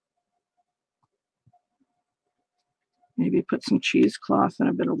 Maybe put some cheesecloth and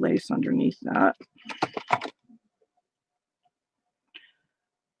a bit of lace underneath that.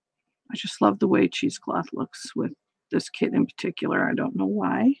 I just love the way cheesecloth looks with this kit in particular. I don't know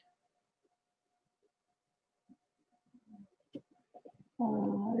why.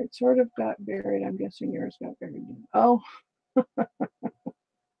 It sort of got buried. I'm guessing yours got buried. Oh.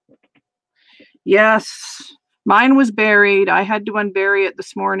 Yes. Mine was buried. I had to unbury it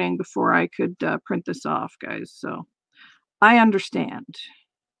this morning before I could print this off, guys. So I understand.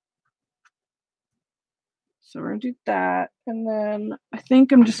 So we're going to do that. And then I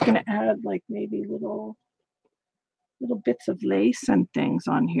think I'm just going to add like maybe little bits of lace and things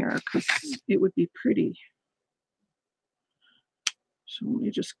on here because it would be pretty. So let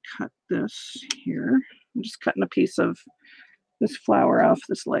me just cut this here. I'm just cutting a piece of this flower off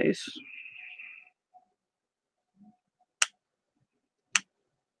this lace.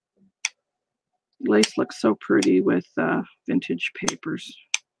 Lace looks so pretty with vintage papers.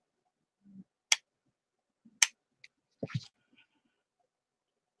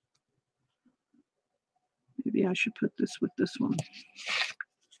 Maybe I should put this with this one.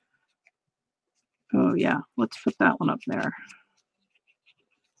 Oh yeah, let's put that one up there.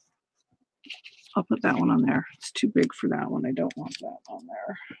 I'll put that one on there. It's too big for that one. I don't want that on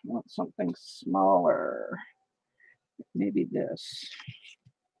there. I want something smaller. Maybe this.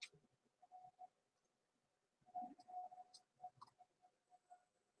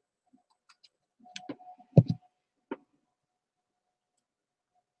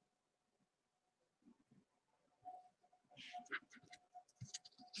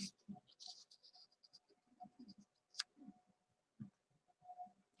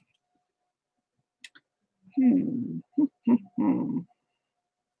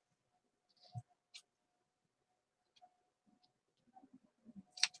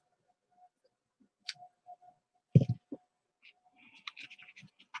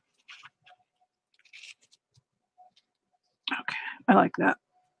 Okay, I like that.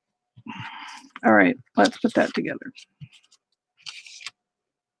 All right, let's put that together.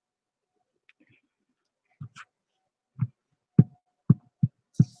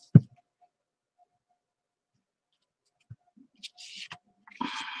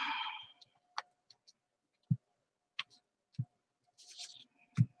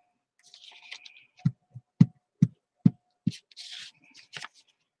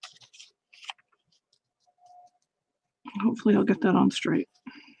 Hopefully I'll get that on straight.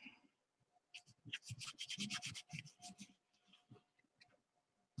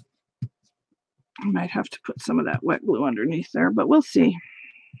 I might have to put some of that wet glue underneath there, but we'll see.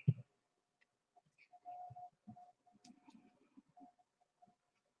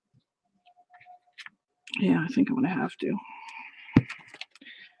 Yeah, I think I'm going to have to,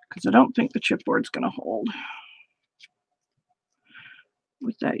 because I don't think the chipboard's going to hold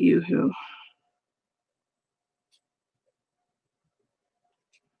with that Yoo-hoo.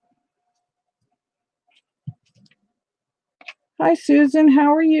 Hi, Susan.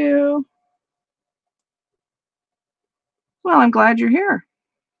 How are you? Well, I'm glad you're here.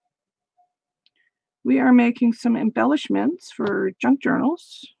 We are making some embellishments for junk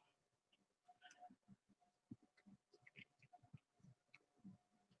journals.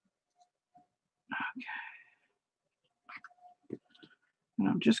 Okay. And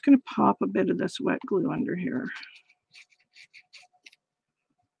I'm just going to pop a bit of this wet glue under here,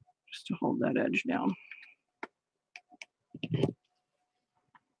 just to hold that edge down.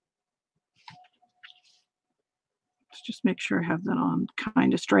 Let's just make sure I have that on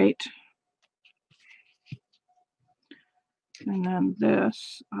kind of straight. And then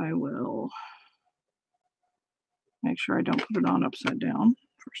this, I will make sure I don't put it on upside down,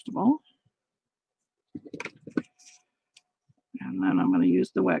 first of all. And then I'm going to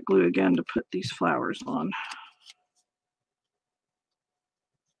use the wet glue again to put these flowers on.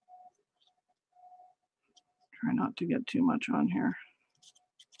 Try not to get too much on here.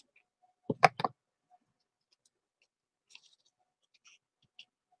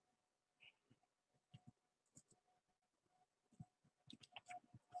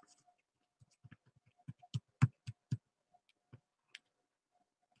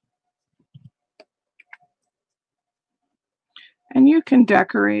 And you can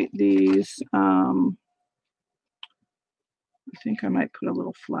decorate these. I think I might put a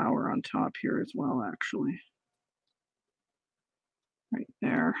little flower on top here as well, actually. Right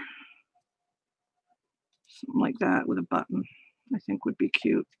there. Something like that with a button, I think would be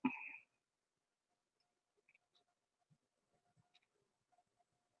cute.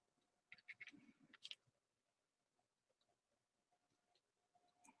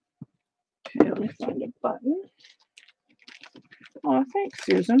 Okay, let me find a button. Oh, thanks,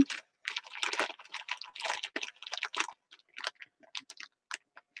 Susan.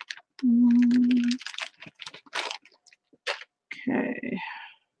 Okay.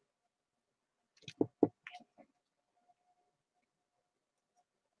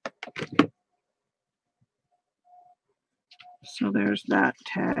 So there's that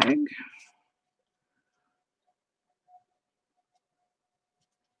tag.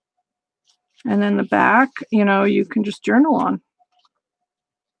 And then the back, you know, you can just journal on.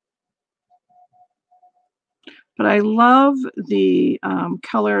 But I love the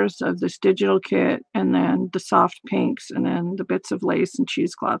colors of this digital kit, and then the soft pinks, and then the bits of lace and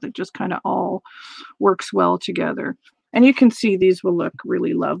cheesecloth. It just kind of all works well together. And you can see these will look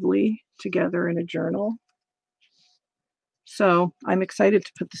really lovely together in a journal. So I'm excited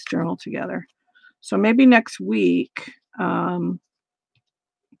to put this journal together. So maybe next week we'll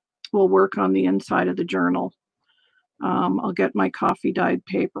work on the inside of the journal. I'll get my coffee dyed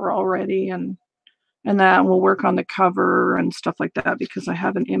paper all ready, and then we'll work on the cover and stuff like that, because I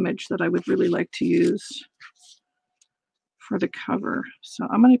have an image that I would really like to use for the cover. So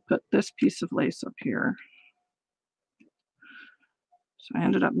I'm going to put this piece of lace up here. So I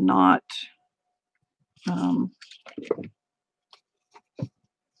ended up not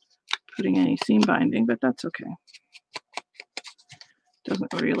putting any seam binding, but that's okay.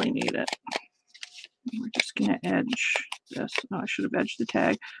 Doesn't really need it. We're just going to edge this. Oh, I should have edged the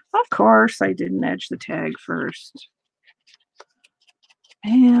tag. Of course, I didn't edge the tag first.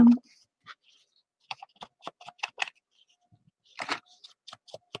 Man.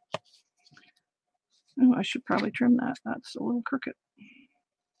 Oh, I should probably trim that. That's a little crooked.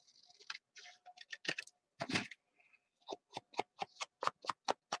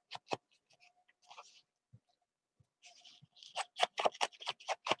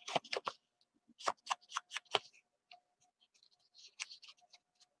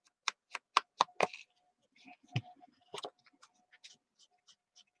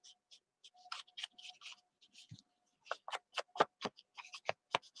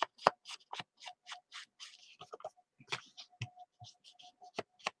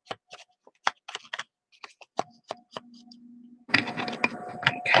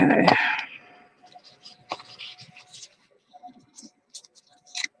 Okay.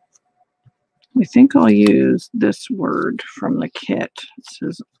 I think I'll use this word from the kit. It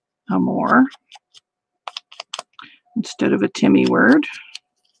says Amor. instead of a Timmy word.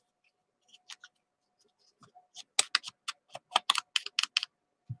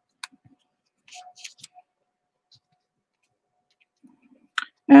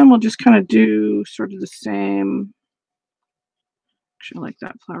 And we'll just kind of do sort of the same. Actually, I like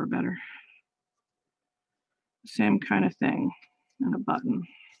that flower better. Same kind of thing, and a button.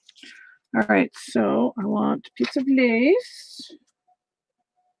 All right, so I want a piece of lace.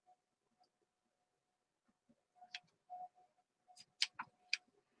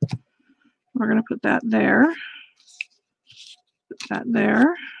 We're going to put that there. Put that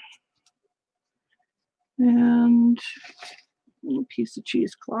there. And a little piece of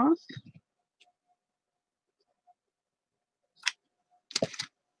cheesecloth.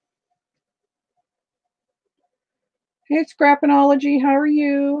 Hey, Scrapinology, how are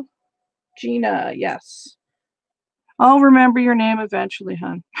you? Gina, yes. I'll remember your name eventually,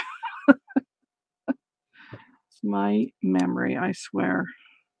 hon. My memory, I swear.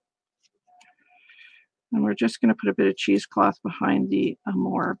 And we're just going to put a bit of cheesecloth behind the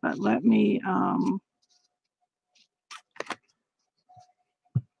amour, but let me, we're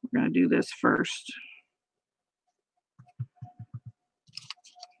going to do this first.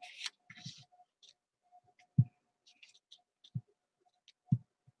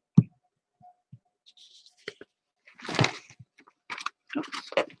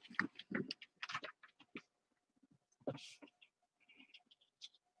 Oops.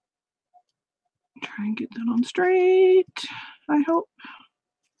 Try and get that on straight, I hope.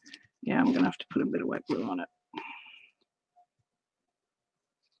 Yeah, I'm going to have to put a bit of wet glue on it.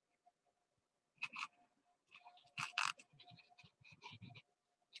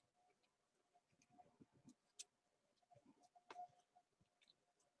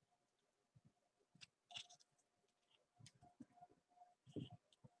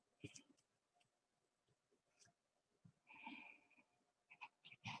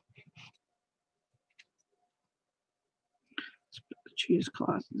 Let's put the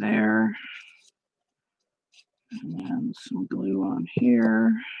cheesecloth there. And then some glue on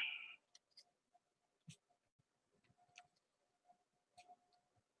here.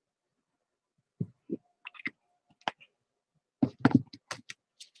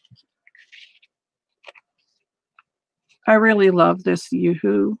 I really love this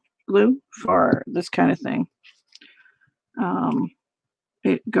Yoo-hoo glue for this kind of thing.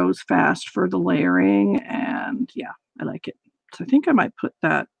 It goes fast for the layering, and yeah, I like it. So I think I might put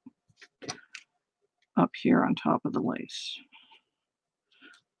that up here on top of the lace,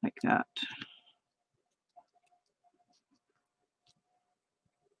 like that.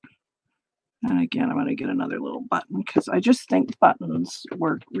 And again, I'm going to get another little button because I just think buttons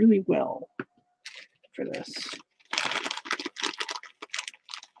work really well for this.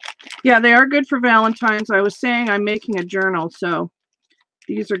 Yeah, they are good for Valentine's. I was saying I'm making a journal, so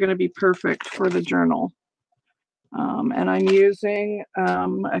these are going to be perfect for the journal. And I'm using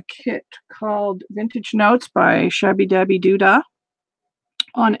a kit called Vintage Notes by Shabby Doodah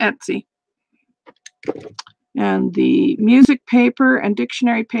on Etsy. And the music paper and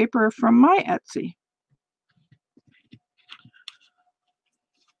dictionary paper from my Etsy.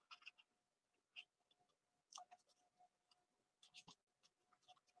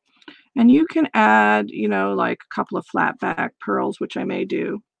 And you can add, you know, like a couple of flat back pearls, which I may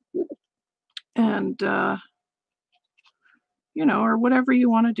do. And, you know, or whatever you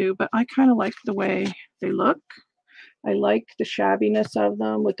want to do. But I kind of like the way they look. I like the shabbiness of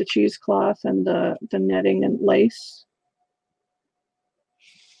them with the cheesecloth and the netting and lace.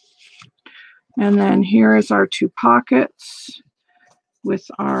 And then here is our two pockets with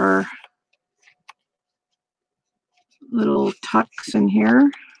our little tucks in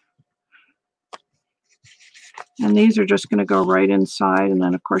here. And these are just going to go right inside. And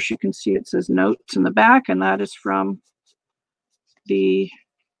then, of course, you can see it says notes in the back, and that is from the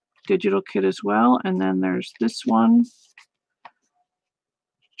digital kit as well. And then there's this one,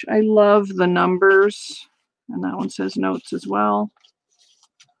 which I love the numbers. And that one says notes as well.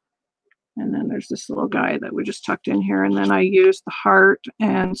 And then there's this little guy that we just tucked in here. And then I used the heart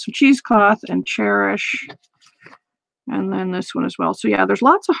and some cheesecloth and cherish. And then this one as well. So yeah, there's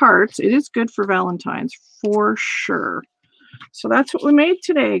lots of hearts. It is good for Valentine's for sure. So that's what we made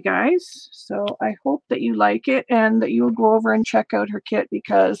today, guys. So I hope that you like it and that you will go over and check out her kit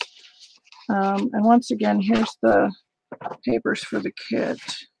because, and once again, here's the papers for the kit.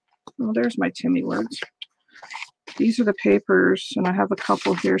 Oh, there's my Timmy words. These are the papers, and I have a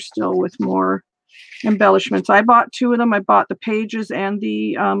couple here still with more embellishments. I bought two of them. I bought the pages and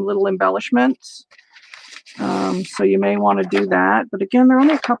the little embellishments. So you may want to do that. But again, they're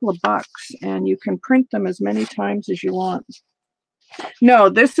only a couple of bucks, and you can print them as many times as you want. No,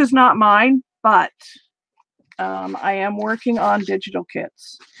 this is not mine, but I am working on digital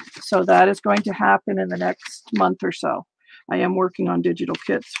kits. So that is going to happen in the next month or so. I am working on digital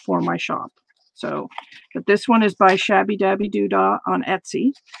kits for my shop. So, but this one is by Shabby Dabby Doodah on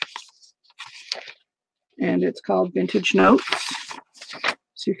Etsy. And it's called Vintage Notes.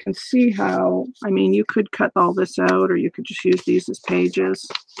 So you can see how, I mean, you could cut all this out, or you could just use these as pages.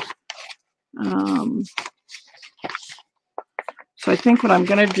 So I think what I'm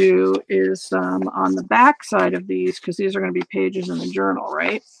going to do is on the back side of these, because these are going to be pages in the journal,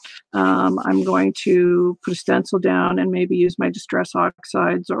 right? I'm going to put a stencil down and maybe use my Distress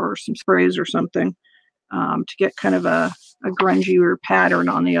Oxides or some sprays or something to get kind of a grungier pattern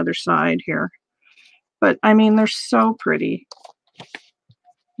on the other side here. But I mean, they're so pretty.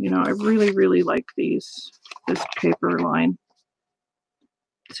 You know, I really, really like this paper line.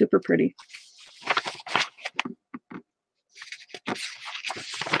 Super pretty.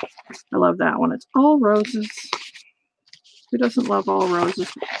 I love that one. It's all roses. Who doesn't love all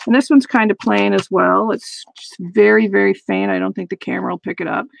roses? And this one's kind of plain as well. It's just very, very faint. I don't think the camera will pick it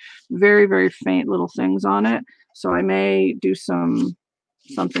up. Very, very faint little things on it. So I may do something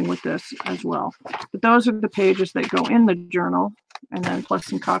with this as well. But those are the pages that go in the journal, and then plus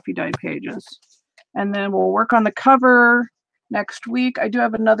some coffee dyed pages. And then we'll work on the cover next week. I do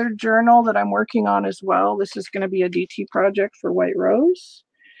have another journal that I'm working on as well. This is going to be a DT project for White Rose,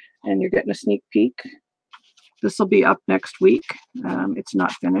 and you're getting a sneak peek. This will be up next week. It's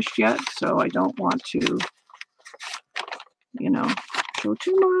not finished yet, so I don't want to, you know, show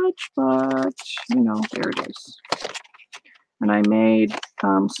too much, but, you know, there it is. And I made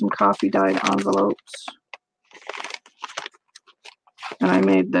some coffee dyed envelopes. And I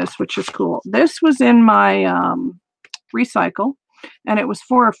made this, which is cool. This was in my recycle, and it was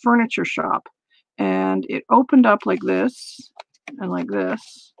for a furniture shop. And it opened up like this and like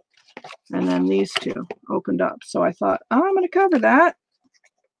this. And then these two opened up. So I thought, oh, I'm going to cover that.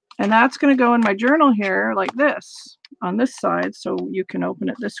 And that's going to go in my journal here like this on this side. So you can open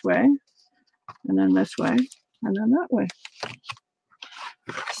it this way, and then this way, and then that way.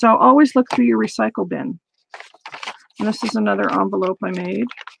 So always look through your recycle bin. And this is another envelope I made.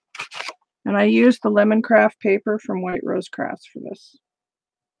 And I used the lemon craft paper from White Rose Crafts for this.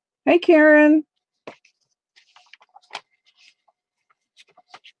 Hey, Karen.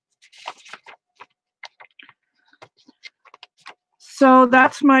 So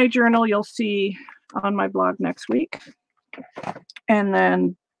that's my journal you'll see on my blog next week. And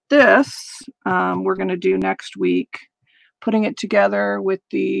then this we're going to do next week, putting it together with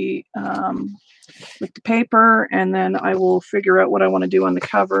the paper, and then I will figure out what I want to do on the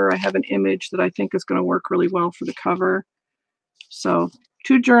cover. I have an image that I think is going to work really well for the cover. So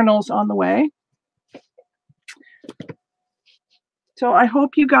 2 journals on the way. So I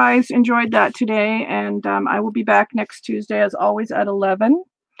hope you guys enjoyed that today, and I will be back next Tuesday as always at 11.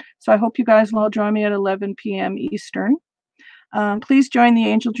 So I hope you guys will all join me at 11 p.m. Eastern. Please join the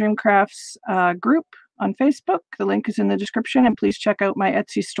Angel Dream Crafts group on Facebook. The link is in the description, and please check out my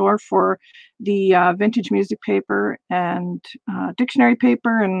Etsy store for the vintage music paper and dictionary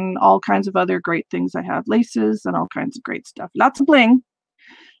paper and all kinds of other great things I have, laces and all kinds of great stuff. Lots of bling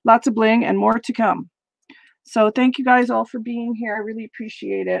and more to come. So thank you guys all for being here. I really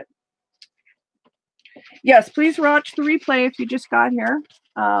appreciate it. Yes, please watch the replay if you just got here,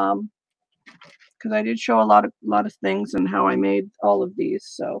 because I did show a lot of things and how I made all of these,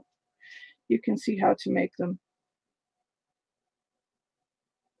 so you can see how to make them.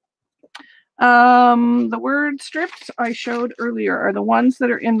 The word strips I showed earlier are the ones that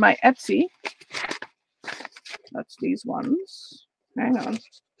are in my Etsy. That's these ones. Hang on.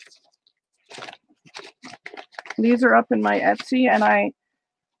 These are up in my Etsy, and I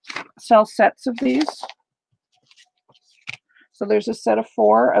sell sets of these. So there's a set of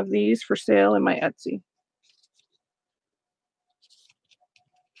 4 of these for sale in my Etsy.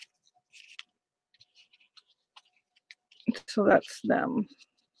 So that's them.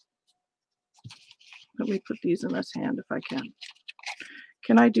 Let me put these in this hand if I can.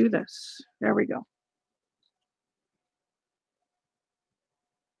 Can I do this? There we go.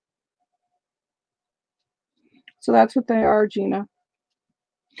 So that's what they are, Gina.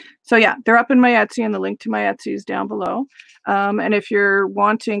 So yeah, they're up in my Etsy, and the link to my Etsy is down below. And if you're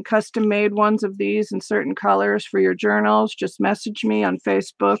wanting custom made ones of these in certain colors for your journals, just message me on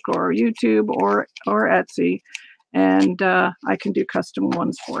Facebook or YouTube or Etsy, and I can do custom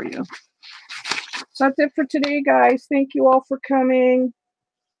ones for you. So that's it for today, guys. Thank you all for coming.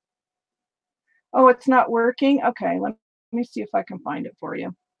 Oh, it's not working? Okay, let me see if I can find it for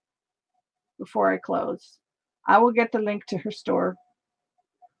you before I close. I will get the link to her store.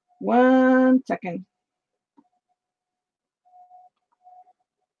 1 second.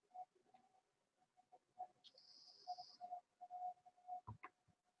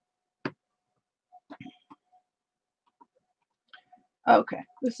 Okay,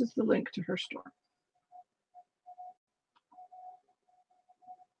 this is the link to her store.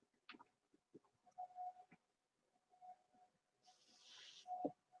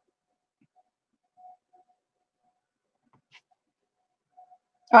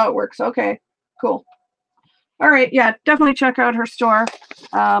 Oh, it works. Okay, cool. All right, yeah, definitely check out her store.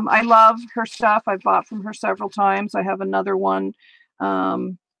 I love her stuff. I've bought from her several times. I have another one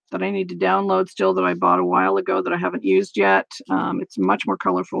that I need to download still that I bought a while ago that I haven't used yet. It's much more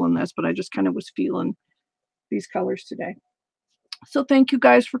colorful than this, but I just kind of was feeling these colors today. So thank you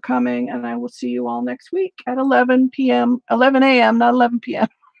guys for coming, and I will see you all next week at 11 p.m., 11 a.m., not 11 p.m.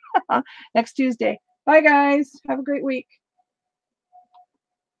 next Tuesday. Bye, guys. Have a great week.